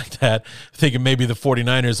anything like that. Thinking maybe the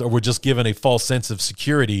 49ers were just given a false sense of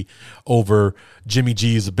security over Jimmy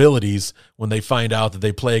G's abilities when they find out that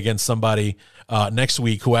they play against somebody next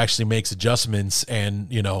week who actually makes adjustments and,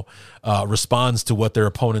 responds to what their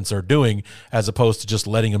opponents are doing, as opposed to just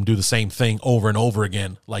letting them do the same thing over and over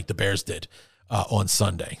again like the Bears did on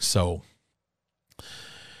Sunday. So,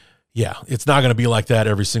 yeah, it's not going to be like that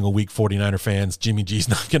every single week, 49er fans. Jimmy G's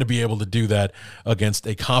not going to be able to do that against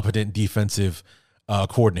a competent defensive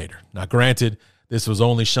coordinator. Now, granted, This was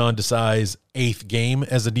only Sean Desai's 8th game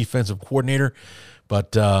as a defensive coordinator,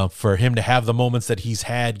 but for him to have the moments that he's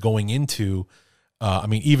had going into,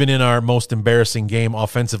 even in our most embarrassing game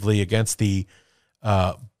offensively against the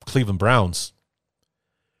Cleveland Browns,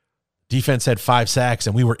 defense had 5 sacks,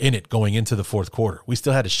 and we were in it going into the fourth quarter. We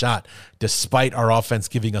still had a shot, despite our offense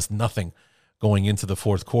giving us nothing going into the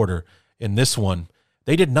fourth quarter. In this one,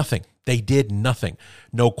 they did nothing. They did nothing.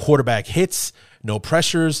 No quarterback hits, no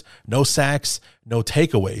pressures, no sacks, no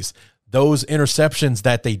takeaways. Those interceptions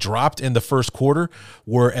that they dropped in the first quarter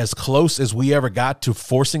were as close as we ever got to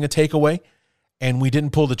forcing a takeaway, and we didn't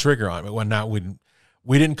pull the trigger on it.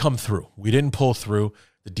 We didn't come through. We didn't pull through.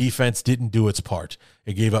 The defense didn't do its part.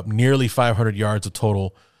 It gave up nearly 500 yards of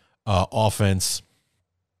total offense,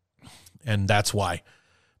 and that's why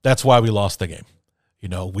we lost the game.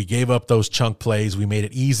 We gave up those chunk plays. We made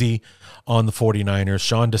it easy on the 49ers.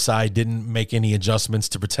 Sean Desai didn't make any adjustments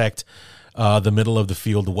to protect the middle of the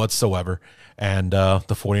field whatsoever, and the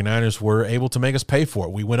 49ers were able to make us pay for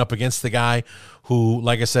it. We went up against the guy who,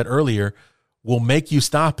 like I said earlier, will make you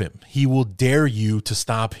stop him. He will dare you to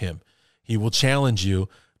stop him. He will challenge you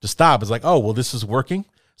to stop. It's like, oh, well, this is working,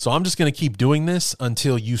 so I'm just going to keep doing this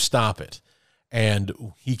until you stop it. And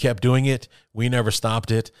he kept doing it. We never stopped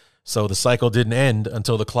it. So the cycle didn't end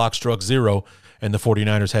until the clock struck 0, and the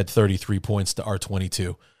 49ers had 33 points to our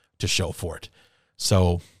 22 to show for it.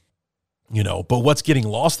 So, but what's getting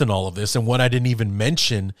lost in all of this, and what I didn't even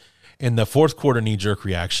mention in the fourth quarter knee-jerk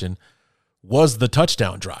reaction, was the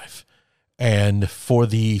touchdown drive. And for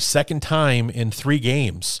the second time in 3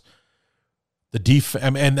 games,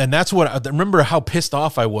 and that's what I remember how pissed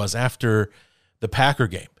off I was after the Packer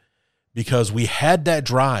game, because we had that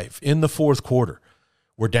drive in the fourth quarter.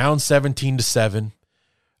 We're down 17-7.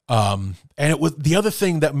 And it was the other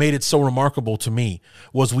thing that made it so remarkable to me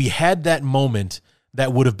was we had that moment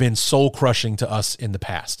that would have been soul crushing to us in the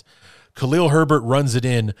past. Khalil Herbert runs it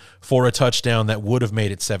in for a touchdown that would have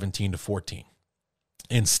made it 17-14.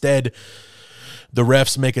 Instead, the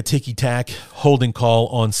refs make a ticky-tack holding call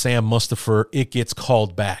on Sam Mustipher. It gets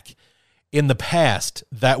called back. In the past,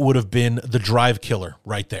 that would have been the drive killer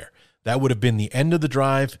right there. That would have been the end of the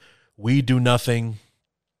drive. We do nothing.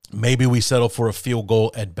 Maybe we settle for a field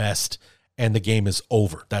goal at best, and the game is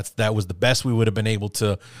over. That was the best we would have been able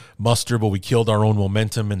to muster, but we killed our own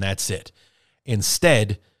momentum, and that's it.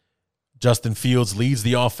 Instead, Justin Fields leads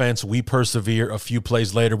the offense. We persevere. A few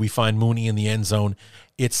plays later, we find Mooney in the end zone.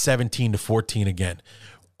 It's 17-14 again.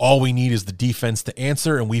 All we need is the defense to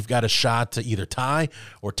answer, and we've got a shot to either tie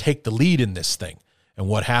or take the lead in this thing. And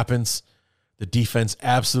what happens? The defense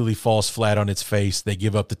absolutely falls flat on its face. They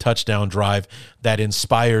give up the touchdown drive that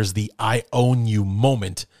inspires the I own you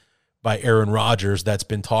moment by Aaron Rodgers that's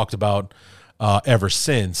been talked about ever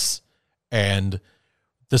since. And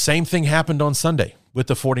the same thing happened on Sunday with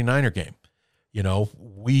the 49er game.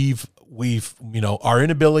 We've our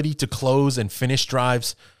inability to close and finish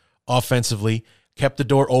drives offensively kept the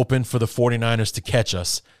door open for the 49ers to catch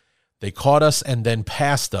us. They caught us and then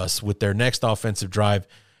passed us with their next offensive drive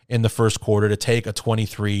in the first quarter to take a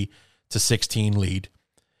 23-16 lead.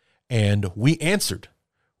 And we answered.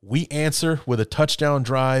 We answer with a touchdown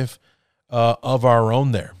drive of our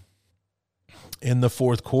own there in the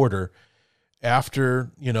fourth quarter.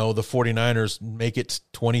 After, the 49ers make it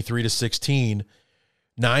 23-16,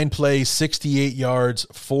 9 plays, 68 yards,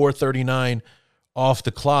 4:39 off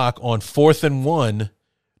the clock on 4th and 1.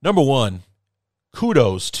 Number one,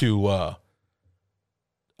 kudos to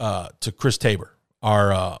Chris Tabor,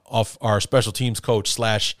 our special teams coach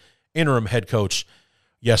 / interim head coach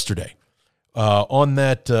yesterday. On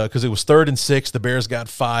that, because it was 3rd and 6, the Bears got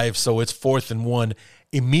 5, so it's 4th and 1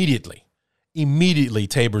 immediately. Immediately,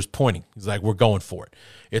 Tabor's pointing. He's like, we're going for it.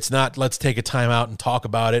 It's not, let's take a timeout and talk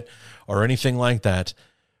about it or anything like that.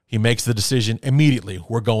 He makes the decision immediately.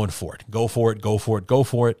 We're going for it. Go for it, go for it, go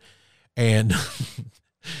for it. And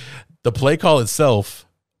the play call itself,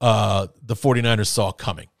 the 49ers saw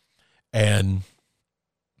coming. And,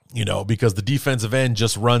 because the defensive end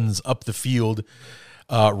just runs up the field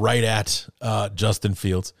right at Justin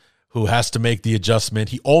Fields, who has to make the adjustment.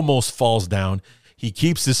 He almost falls down. He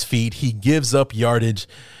keeps his feet. He gives up yardage,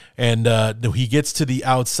 and he gets to the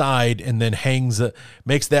outside and then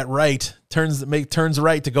makes that right, turns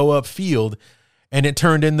right to go upfield, and it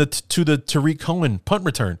turned to the Tariq Cohen punt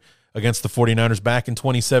return against the 49ers back in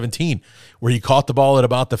 2017, where he caught the ball at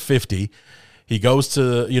about the 50. He goes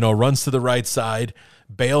to, runs to the right side,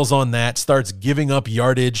 bails on that, starts giving up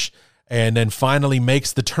yardage, and then finally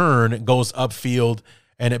makes the turn, goes upfield,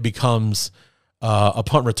 and it becomes a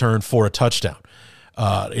punt return for a touchdown.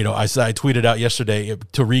 I tweeted out yesterday,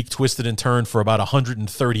 Tariq twisted and turned for about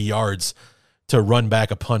 130 yards to run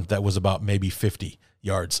back a punt that was about maybe 50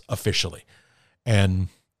 yards officially. And,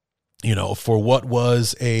 for what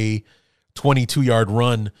was a 22-yard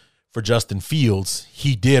run for Justin Fields,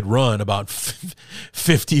 he did run about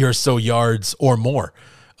 50 or so yards or more,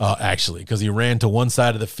 actually, because he ran to one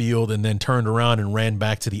side of the field and then turned around and ran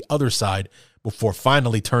back to the other side before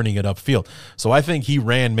finally turning it upfield. So I think he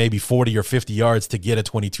ran maybe 40 or 50 yards to get a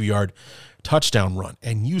 22-yard touchdown run.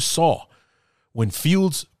 And you saw when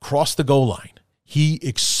Fields crossed the goal line, he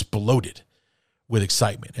exploded with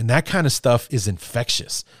excitement. And that kind of stuff is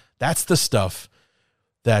infectious. That's the stuff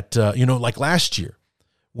that, like last year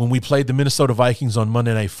when we played the Minnesota Vikings on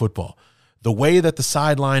Monday Night Football, the way that the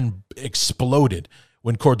sideline exploded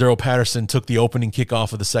when Cordero Patterson took the opening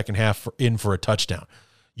kickoff of the second half in for a touchdown.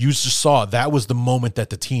 You just saw that was the moment that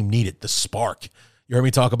the team needed, the spark. You heard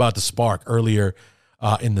me talk about the spark earlier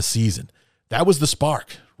in the season. That was the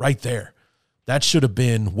spark right there. That should have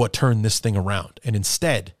been what turned this thing around. And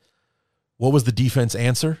instead, what was the defense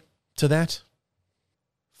answer to that?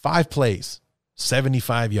 5 plays,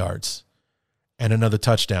 75 yards, and another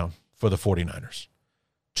touchdown for the 49ers.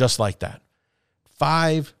 Just like that.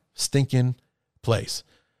 5 stinking plays.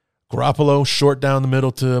 Garoppolo short down the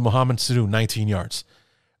middle to Mohamed Sanu, 19 yards.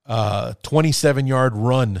 27-yard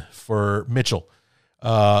run for Mitchell.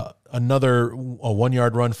 Another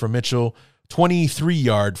 1-yard run for Mitchell.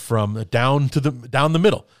 23-yard from down the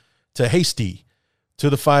middle to Hasty to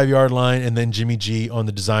the 5-yard line, and then Jimmy G on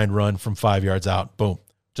the designed run from 5 yards out. Boom.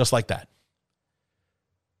 Just like that.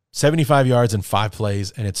 75 yards in 5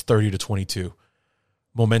 plays, and it's 30-22.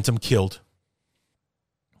 Momentum killed.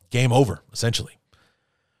 Game over, essentially.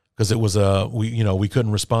 Because it was we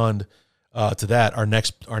couldn't respond to that. Our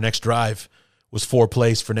next drive was 4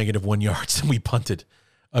 plays for -1 yards, and we punted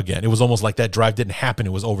again. It was almost like that drive didn't happen.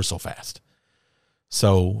 It was over so fast.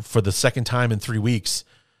 So for the second time in 3 weeks,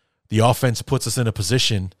 the offense puts us in a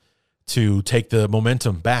position to take the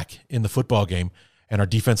momentum back in the football game, and our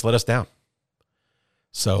defense let us down.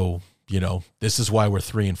 So, this is why we're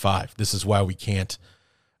 3-5. This is why we can't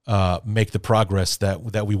make the progress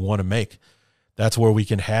that we want to make. That's where we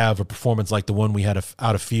can have a performance like the one we had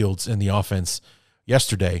out of Fields in the offense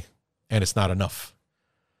yesterday, and it's not enough.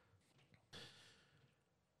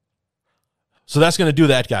 So that's going to do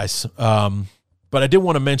that, guys. But I did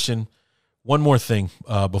want to mention one more thing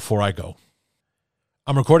before I go.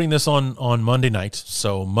 I'm recording this on Monday night,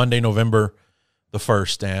 so Monday, November the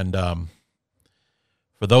 1st. And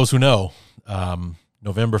for those who know,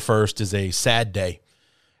 November 1st is a sad day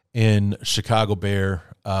in Chicago Bear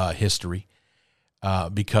history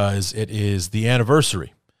because it is the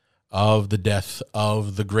anniversary of the death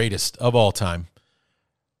of the greatest of all time.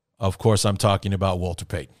 Of course, I'm talking about Walter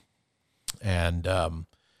Payton. And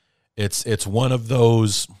it's one of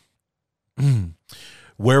those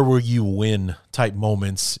where were you when type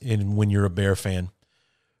moments when you're a Bear fan.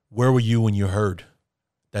 Where were you when you heard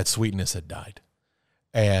that Sweetness had died?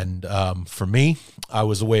 And for me, I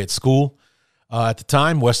was away at school at the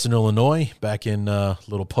time, Western Illinois, back in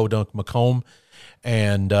little Podunk, Macomb.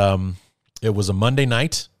 And it was a Monday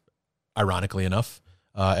night, ironically enough,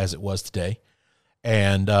 as it was today.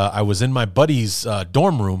 And I was in my buddy's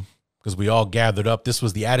dorm room because we all gathered up. This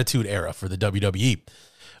was the Attitude Era for the WWE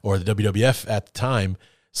or the WWF at the time.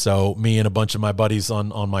 So me and a bunch of my buddies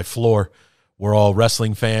on my floor were all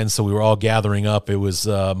wrestling fans, so we were all gathering up. It was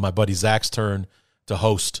my buddy Zach's turn to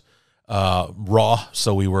host Raw,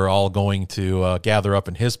 so we were all going to gather up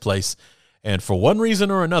in his place. And for one reason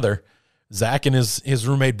or another, Zach and his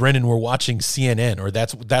roommate Brendan were watching CNN, or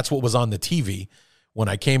that's what was on the TV when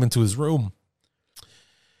I came into his room.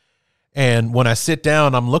 And when I sit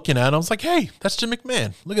down, I'm looking at it, I was like, hey, that's Jim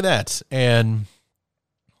McMahon. Look at that. And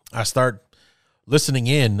I start listening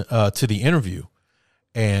in to the interview,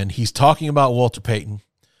 and he's talking about Walter Payton.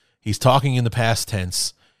 He's talking in the past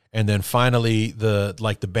tense. And then finally,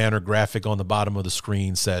 the banner graphic on the bottom of the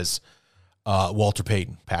screen says, Walter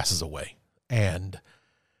Payton passes away. And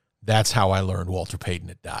that's how I learned Walter Payton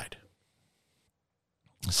had died.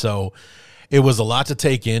 So it was a lot to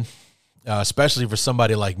take in, especially for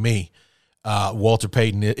somebody like me. Walter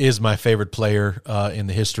Payton is my favorite player in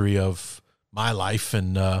the history of my life.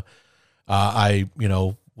 And I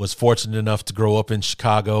was fortunate enough to grow up in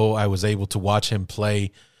Chicago. I was able to watch him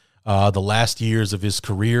play the last years of his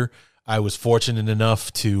career. I was fortunate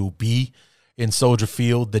enough to be in Soldier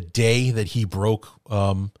Field the day that he broke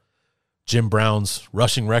Jim Brown's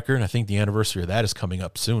rushing record. I think the anniversary of that is coming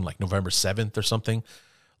up soon, like November 7th or something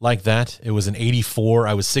like that. It was in 1984.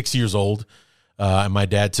 I was 6 years old, and my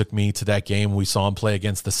dad took me to that game. We saw him play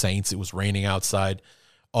against the Saints. It was raining outside,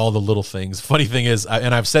 all the little things. Funny thing is,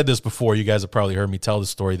 and I've said this before, you guys have probably heard me tell the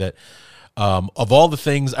story, that Of all the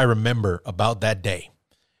things I remember about that day,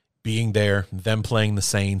 being there, them playing the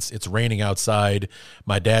Saints, it's raining outside.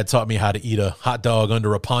 My dad taught me how to eat a hot dog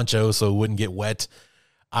under a poncho so it wouldn't get wet.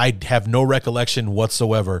 I have no recollection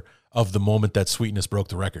whatsoever of the moment that Sweetness broke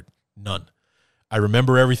the record. None. I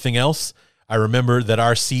remember everything else. I remember that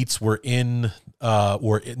our seats were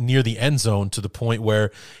were near the end zone to the point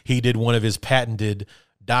where he did one of his patented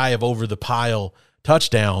dive over the pile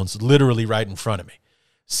touchdowns literally right in front of me.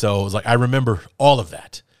 So it was like, I remember all of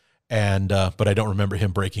that. And, but I don't remember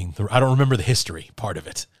him breaking I don't remember the history part of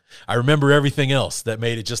it. I remember everything else that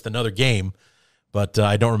made it just another game, but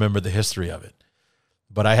I don't remember the history of it.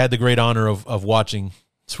 But I had the great honor of watching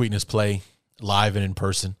Sweetness play live and in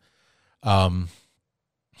person.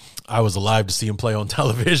 I was alive to see him play on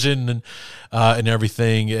television and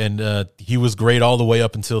everything. And he was great all the way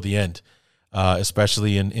up until the end,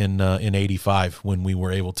 especially in '85 when we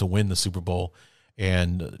were able to win the Super Bowl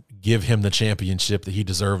and give him the championship that he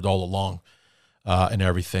deserved all along, and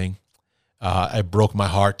everything. It broke my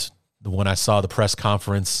heart when I saw the press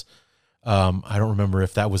conference. I don't remember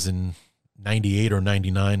if that was in 98 or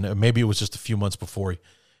 99. Maybe it was just a few months before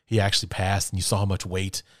he actually passed, and you saw how much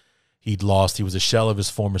weight he'd lost. He was a shell of his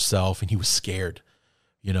former self, and he was scared.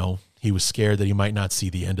 You know, he was scared that he might not see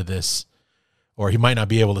the end of this, or he might not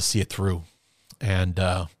be able to see it through. And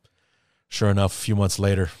sure enough, a few months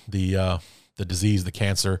later, the disease, the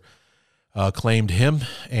cancer, claimed him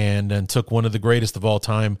and took one of the greatest of all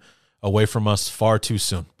time away from us far too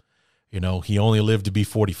soon. You know, he only lived to be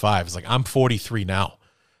 45. It's like, I'm 43 now.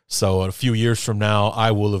 So a few years from now,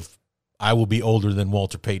 I will be older than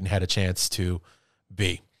Walter Payton had a chance to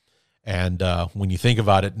be. And when you think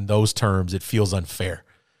about it in those terms, it feels unfair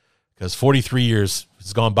because 43 years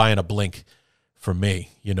has gone by in a blink for me.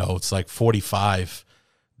 You know, it's like 45.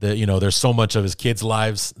 There's so much of his kids'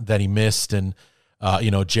 lives that he missed. And,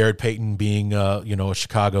 Jared Payton being,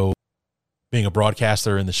 being a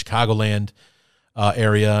broadcaster in the Chicagoland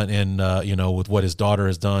area and, with what his daughter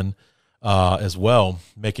has done as well,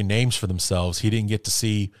 making names for themselves. He didn't get to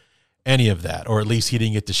see any of that, or at least he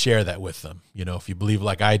didn't get to share that with them. You know, if you believe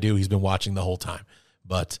like I do, he's been watching the whole time.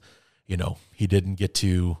 But, he didn't get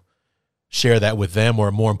to share that with them,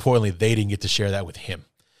 or more importantly, they didn't get to share that with him.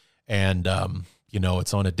 And,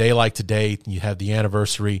 it's on a day like today, you have the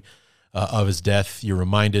anniversary of his death. You're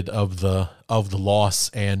reminded of the loss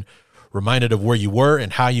and reminded of where you were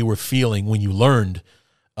and how you were feeling when you learned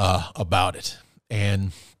about it.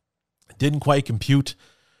 And it didn't quite compute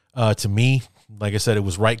to me. Like I said, it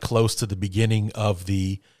was right close to the beginning of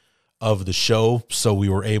the show, so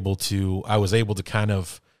I was able to kind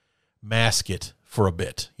of mask it for a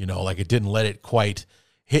bit. Like it didn't let it quite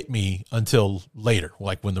hit me until later,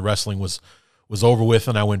 like when the wrestling was over with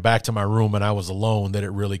and I went back to my room and I was alone, that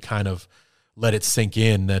it really kind of let it sink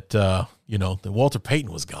in that, that Walter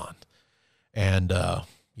Payton was gone. And,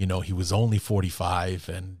 he was only 45,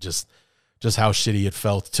 and just how shitty it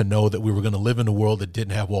felt to know that we were going to live in a world that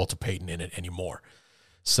didn't have Walter Payton in it anymore.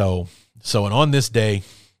 So and on this day,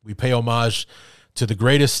 we pay homage to the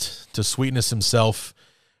greatest, to Sweetness himself.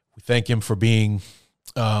 We thank him for being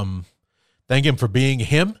him,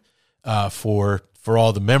 for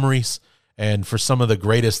all the memories, and for some of the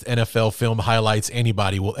greatest NFL film highlights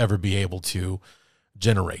anybody will ever be able to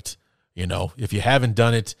generate. If you haven't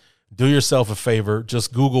done it, do yourself a favor.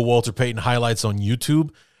 Just Google Walter Payton highlights on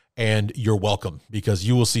YouTube, and you're welcome, because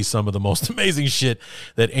you will see some of the most amazing shit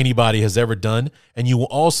that anybody has ever done. And you will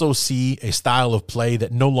also see a style of play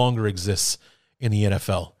that no longer exists in the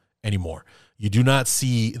NFL anymore. You do not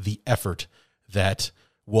see the effort that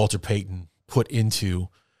Walter Payton put into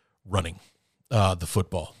running the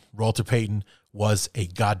football. Walter Payton was a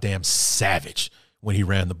goddamn savage when he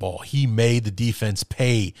ran the ball. He made the defense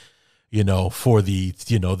pay, for the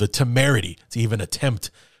temerity to even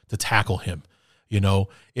attempt to tackle him.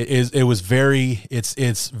 It's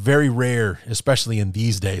very rare, especially in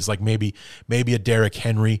these days. Like maybe a Derrick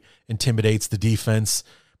Henry intimidates the defense,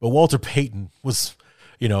 but Walter Payton was,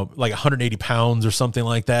 like 180 pounds or something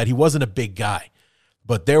like that. He wasn't a big guy,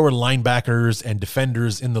 but there were linebackers and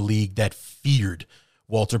defenders in the league that feared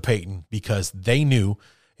Walter Payton because they knew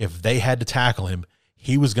if they had to tackle him,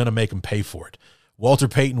 he was going to make them pay for it. Walter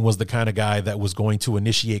Payton was the kind of guy that was going to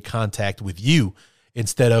initiate contact with you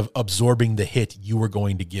instead of absorbing the hit you were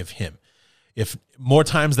going to give him. If more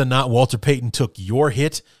times than not, Walter Payton took your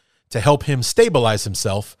hit to help him stabilize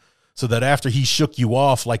himself so that after he shook you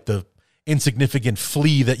off like the insignificant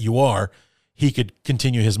flea that you are, he could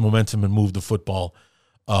continue his momentum and move the football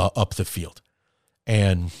up the field.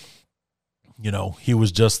 And, he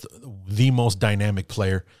was just the most dynamic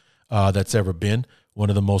player that's ever been. one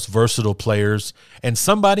of the most versatile players, and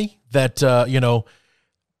somebody that,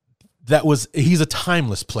 he's a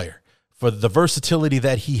timeless player for the versatility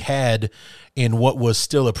that he had in what was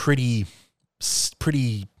still a pretty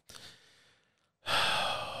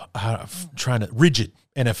rigid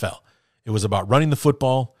NFL. It was about running the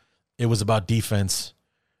football. It was about defense.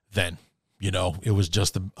 Then, it was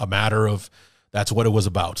just a matter of, that's what it was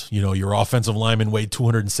about. Your offensive lineman weighed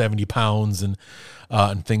 270 pounds and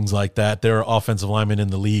things like that. There are offensive linemen in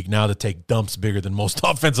the league now that take dumps bigger than most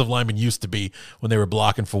offensive linemen used to be when they were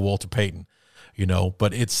blocking for Walter Payton.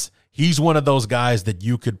 But he's one of those guys that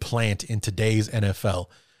you could plant in today's NFL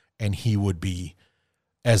and he would be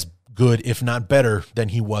as good, if not better, than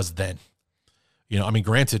he was then.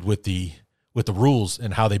 Granted, with the rules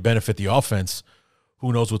and how they benefit the offense,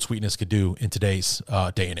 who knows what Sweetness could do in today's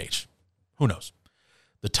day and age? Who knows?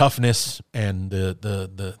 The toughness and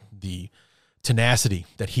the tenacity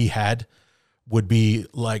that he had would be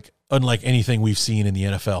unlike anything we've seen in the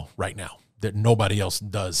NFL right now, that nobody else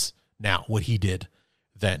does now, what he did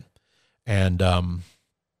then. And,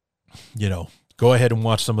 go ahead and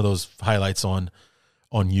watch some of those highlights on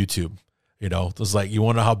YouTube. It was like, you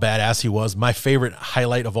want to know how badass he was? My favorite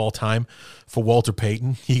highlight of all time for Walter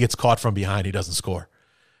Payton, he gets caught from behind. He doesn't score.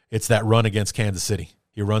 It's that run against Kansas City.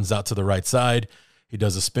 He runs out to the right side. He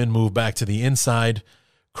does a spin move back to the inside,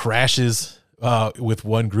 crashes with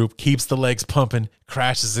one group, keeps the legs pumping,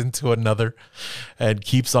 crashes into another, and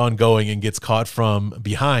keeps on going and gets caught from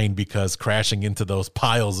behind because crashing into those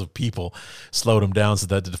piles of people slowed him down so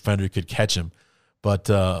that the defender could catch him. But,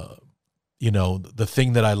 the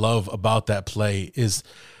thing that I love about that play is,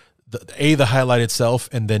 the highlight itself,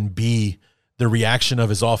 and then B, the reaction of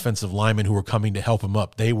his offensive linemen who were coming to help him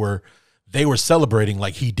up. They were celebrating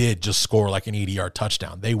like he did just score like an 80-yard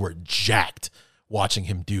touchdown. They were jacked watching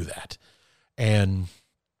him do that. And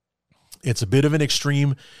it's a bit of an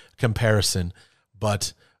extreme comparison,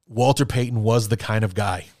 but Walter Payton was the kind of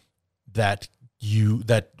guy that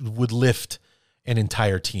would lift an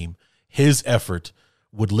entire team. His effort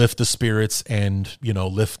would lift the spirits and,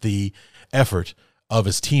 lift the effort of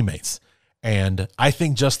his teammates. And I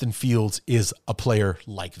think Justin Fields is a player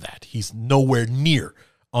like that. He's nowhere near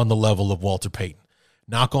on the level of Walter Payton.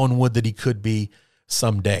 Knock on wood that he could be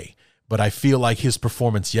someday. But I feel like his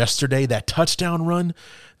performance yesterday, that touchdown run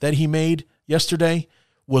that he made yesterday,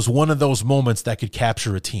 was one of those moments that could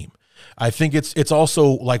capture a team. I think it's also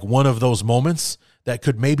like one of those moments that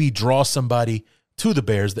could maybe draw somebody to the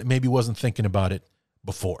Bears that maybe wasn't thinking about it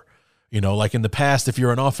before. Like in the past, if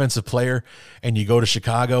you're an offensive player and you go to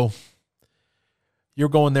Chicago, you're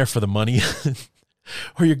going there for the money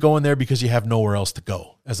or you're going there because you have nowhere else to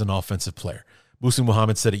go as an offensive player. Musa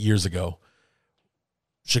Muhammad said it years ago,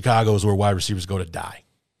 Chicago is where wide receivers go to die.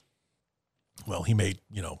 Well, he made,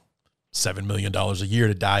 $7 million a year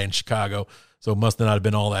to die in Chicago, so it must not have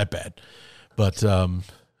been all that bad. But,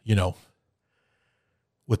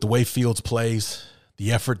 with the way Fields plays,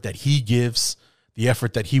 the effort that he gives, the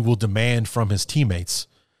effort that he will demand from his teammates,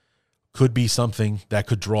 could be something that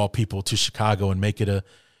could draw people to Chicago and make it a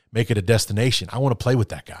destination. I want to play with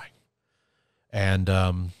that guy. And,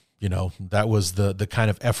 that was the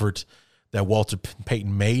kind of effort that Walter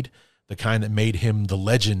Payton made, the kind that made him the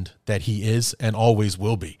legend that he is and always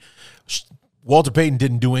will be. Walter Payton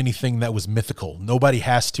didn't do anything that was mythical. Nobody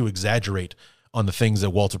has to exaggerate on the things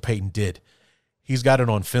that Walter Payton did. He's got it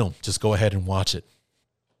on film. Just go ahead and watch it.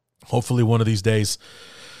 Hopefully one of these days,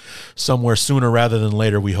 somewhere sooner rather than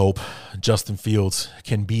later, we hope, Justin Fields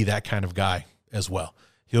can be that kind of guy as well.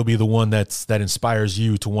 He'll be the one that inspires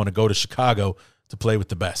you to want to go to Chicago to play with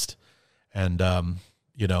the best. And,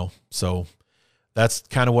 so that's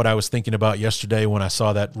kind of what I was thinking about yesterday when I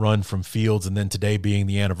saw that run from Fields, and then today being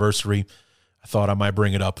the anniversary, I thought I might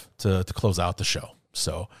bring it up to close out the show.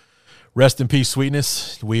 So rest in peace,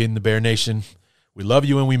 Sweetness. We in the Bear Nation, we love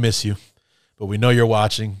you and we miss you, but we know you're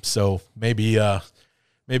watching. So maybe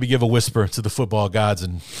give a whisper to the football gods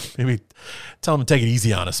and maybe tell them to take it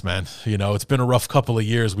easy on us, man. It's been a rough couple of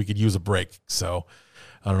years. We could use a break. So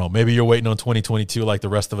I don't know, maybe you're waiting on 2022 like the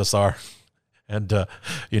rest of us are. And,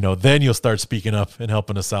 then you'll start speaking up and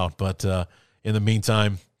helping us out. But in the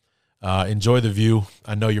meantime, enjoy the view.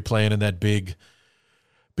 I know you're playing in that big,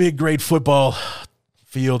 great football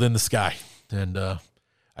field in the sky. And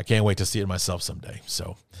I can't wait to see it myself someday.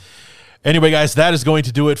 So anyway, guys, that is going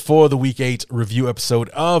to do it for the Week 8 review episode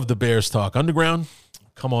of the Bears Talk Underground.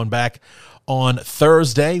 Come on back on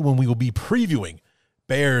Thursday when we will be previewing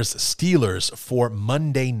Bears-Steelers for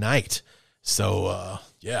Monday night. So,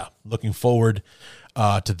 looking forward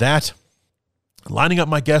to that. Lining up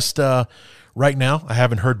my guest right now. I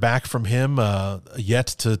haven't heard back from him yet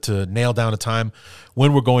to nail down a time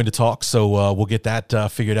when we're going to talk. So we'll get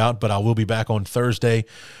that figured out. But I will be back on Thursday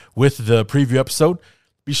with the preview episode.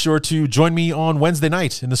 Be sure to join me on Wednesday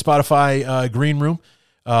night in the Spotify Green Room.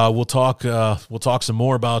 We'll talk some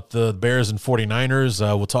more about the Bears and 49ers.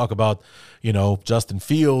 We'll talk about, Justin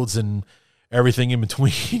Fields and everything in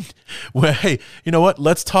between. Well, hey, you know what?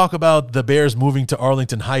 Let's talk about the Bears moving to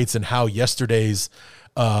Arlington Heights and how yesterday's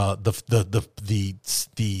the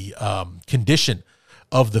condition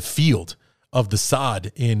of the field, of the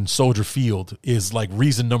sod in Soldier Field, is like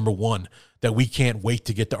reason number one that we can't wait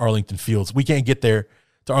to get to Arlington Fields. We can't get there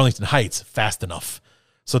to Arlington Heights fast enough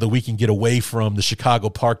so that we can get away from the Chicago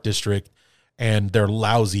Park District and their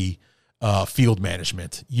lousy field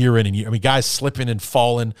management year in and year. I mean, guys slipping and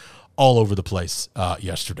falling all over the place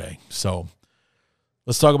yesterday. So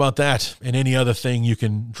let's talk about that and any other thing you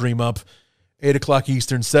can dream up. 8 o'clock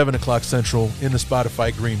Eastern, 7 o'clock Central in the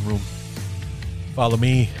Spotify Green Room. Follow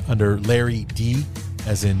me under Larry D,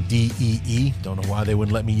 as in D-E-E. Don't know why they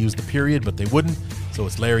wouldn't let me use the period, but they wouldn't. So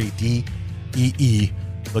it's Larry D-E-E.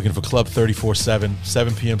 Looking for Club 34-7,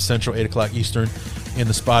 7 p.m. Central, 8 o'clock Eastern in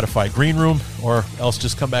the Spotify Green Room. Or else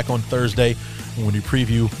just come back on Thursday when we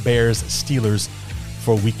preview Bears Steelers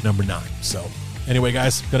for week number 9. So anyway,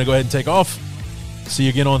 guys, going to go ahead and take off. See you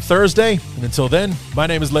again on Thursday. And until then, my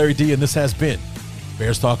name is Larry D, and this has been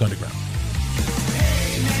Bears Talk Underground.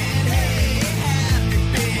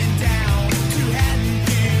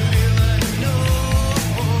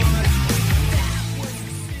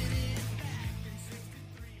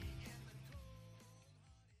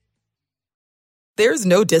 There's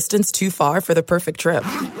no distance too far for the perfect trip.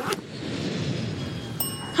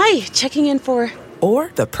 Hi, checking in for...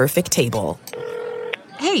 Or the perfect table.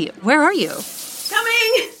 Hey, where are you?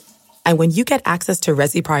 Coming! And when you get access to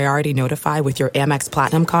Resi Priority Notify with your Amex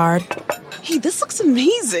Platinum card... Hey, this looks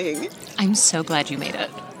amazing. I'm so glad you made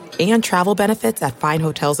it. And travel benefits at fine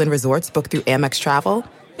hotels and resorts booked through Amex Travel,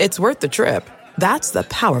 it's worth the trip. That's the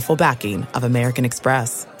powerful backing of American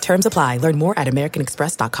Express. Terms apply. Learn more at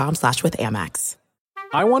americanexpress.com/withAmex.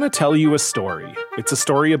 I want to tell you a story. It's a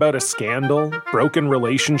story about a scandal, broken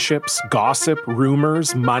relationships, gossip,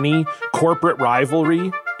 rumors, money, corporate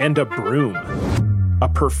rivalry, and a broom. A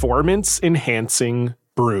performance-enhancing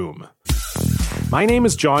broom. My name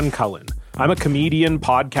is John Cullen. I'm a comedian,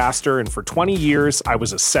 podcaster, and for 20 years, I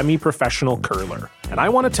was a semi-professional curler. And I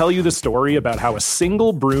want to tell you the story about how a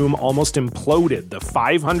single broom almost imploded the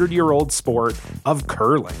 500-year-old sport of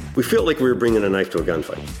curling. We felt like we were bringing a knife to a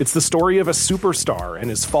gunfight. It's the story of a superstar and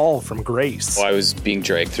his fall from grace. Well, I was being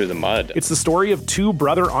dragged through the mud. It's the story of two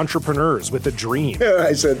brother entrepreneurs with a dream.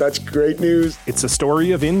 I said, that's great news. It's a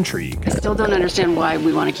story of intrigue. I still don't understand why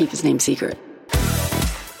we want to keep his name secret.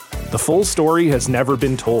 The full story has never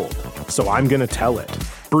been told, so I'm going to tell it.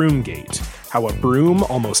 Broomgate, how a broom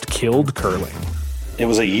almost killed curling. It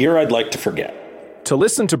was a year I'd like to forget. To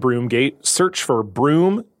listen to Broomgate, search for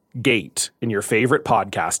Broomgate in your favorite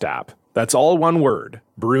podcast app. That's all one word,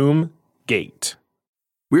 Broomgate.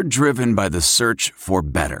 We're driven by the search for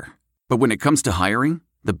better. But when it comes to hiring,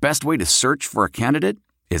 the best way to search for a candidate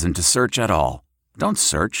isn't to search at all. Don't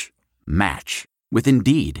search, match with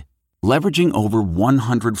Indeed. Leveraging over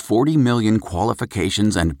 140 million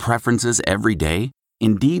qualifications and preferences every day,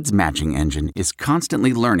 Indeed's matching engine is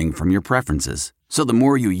constantly learning from your preferences. So the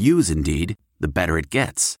more you use Indeed, the better it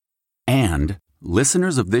gets. And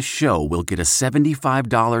listeners of this show will get a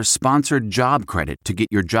 $75 sponsored job credit to get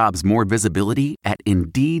your jobs more visibility at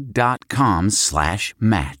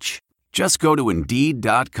Indeed.com/match. Just go to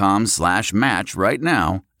Indeed.com/match right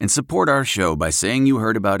now and support our show by saying you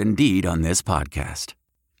heard about Indeed on this podcast.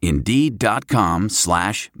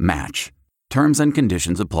 Indeed.com/match. Terms and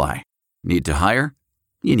conditions apply. Need to hire?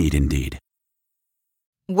 You need Indeed.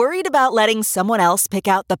 Worried about letting someone else pick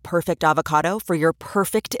out the perfect avocado for your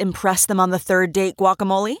perfect impress them on the third date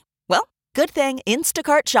guacamole? Well, good thing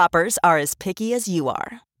Instacart shoppers are as picky as you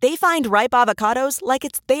are. They find ripe avocados like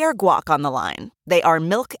it's their guac on the line. They are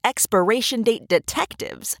milk expiration date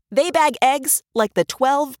detectives. They bag eggs like the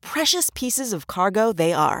 12 precious pieces of cargo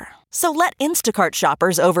they are. So let Instacart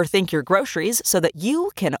shoppers overthink your groceries so that you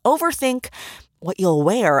can overthink what you'll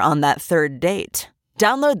wear on that third date.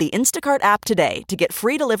 Download the Instacart app today to get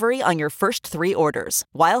free delivery on your first 3 orders,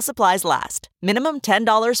 while supplies last. Minimum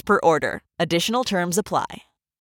 $10 per order. Additional terms apply.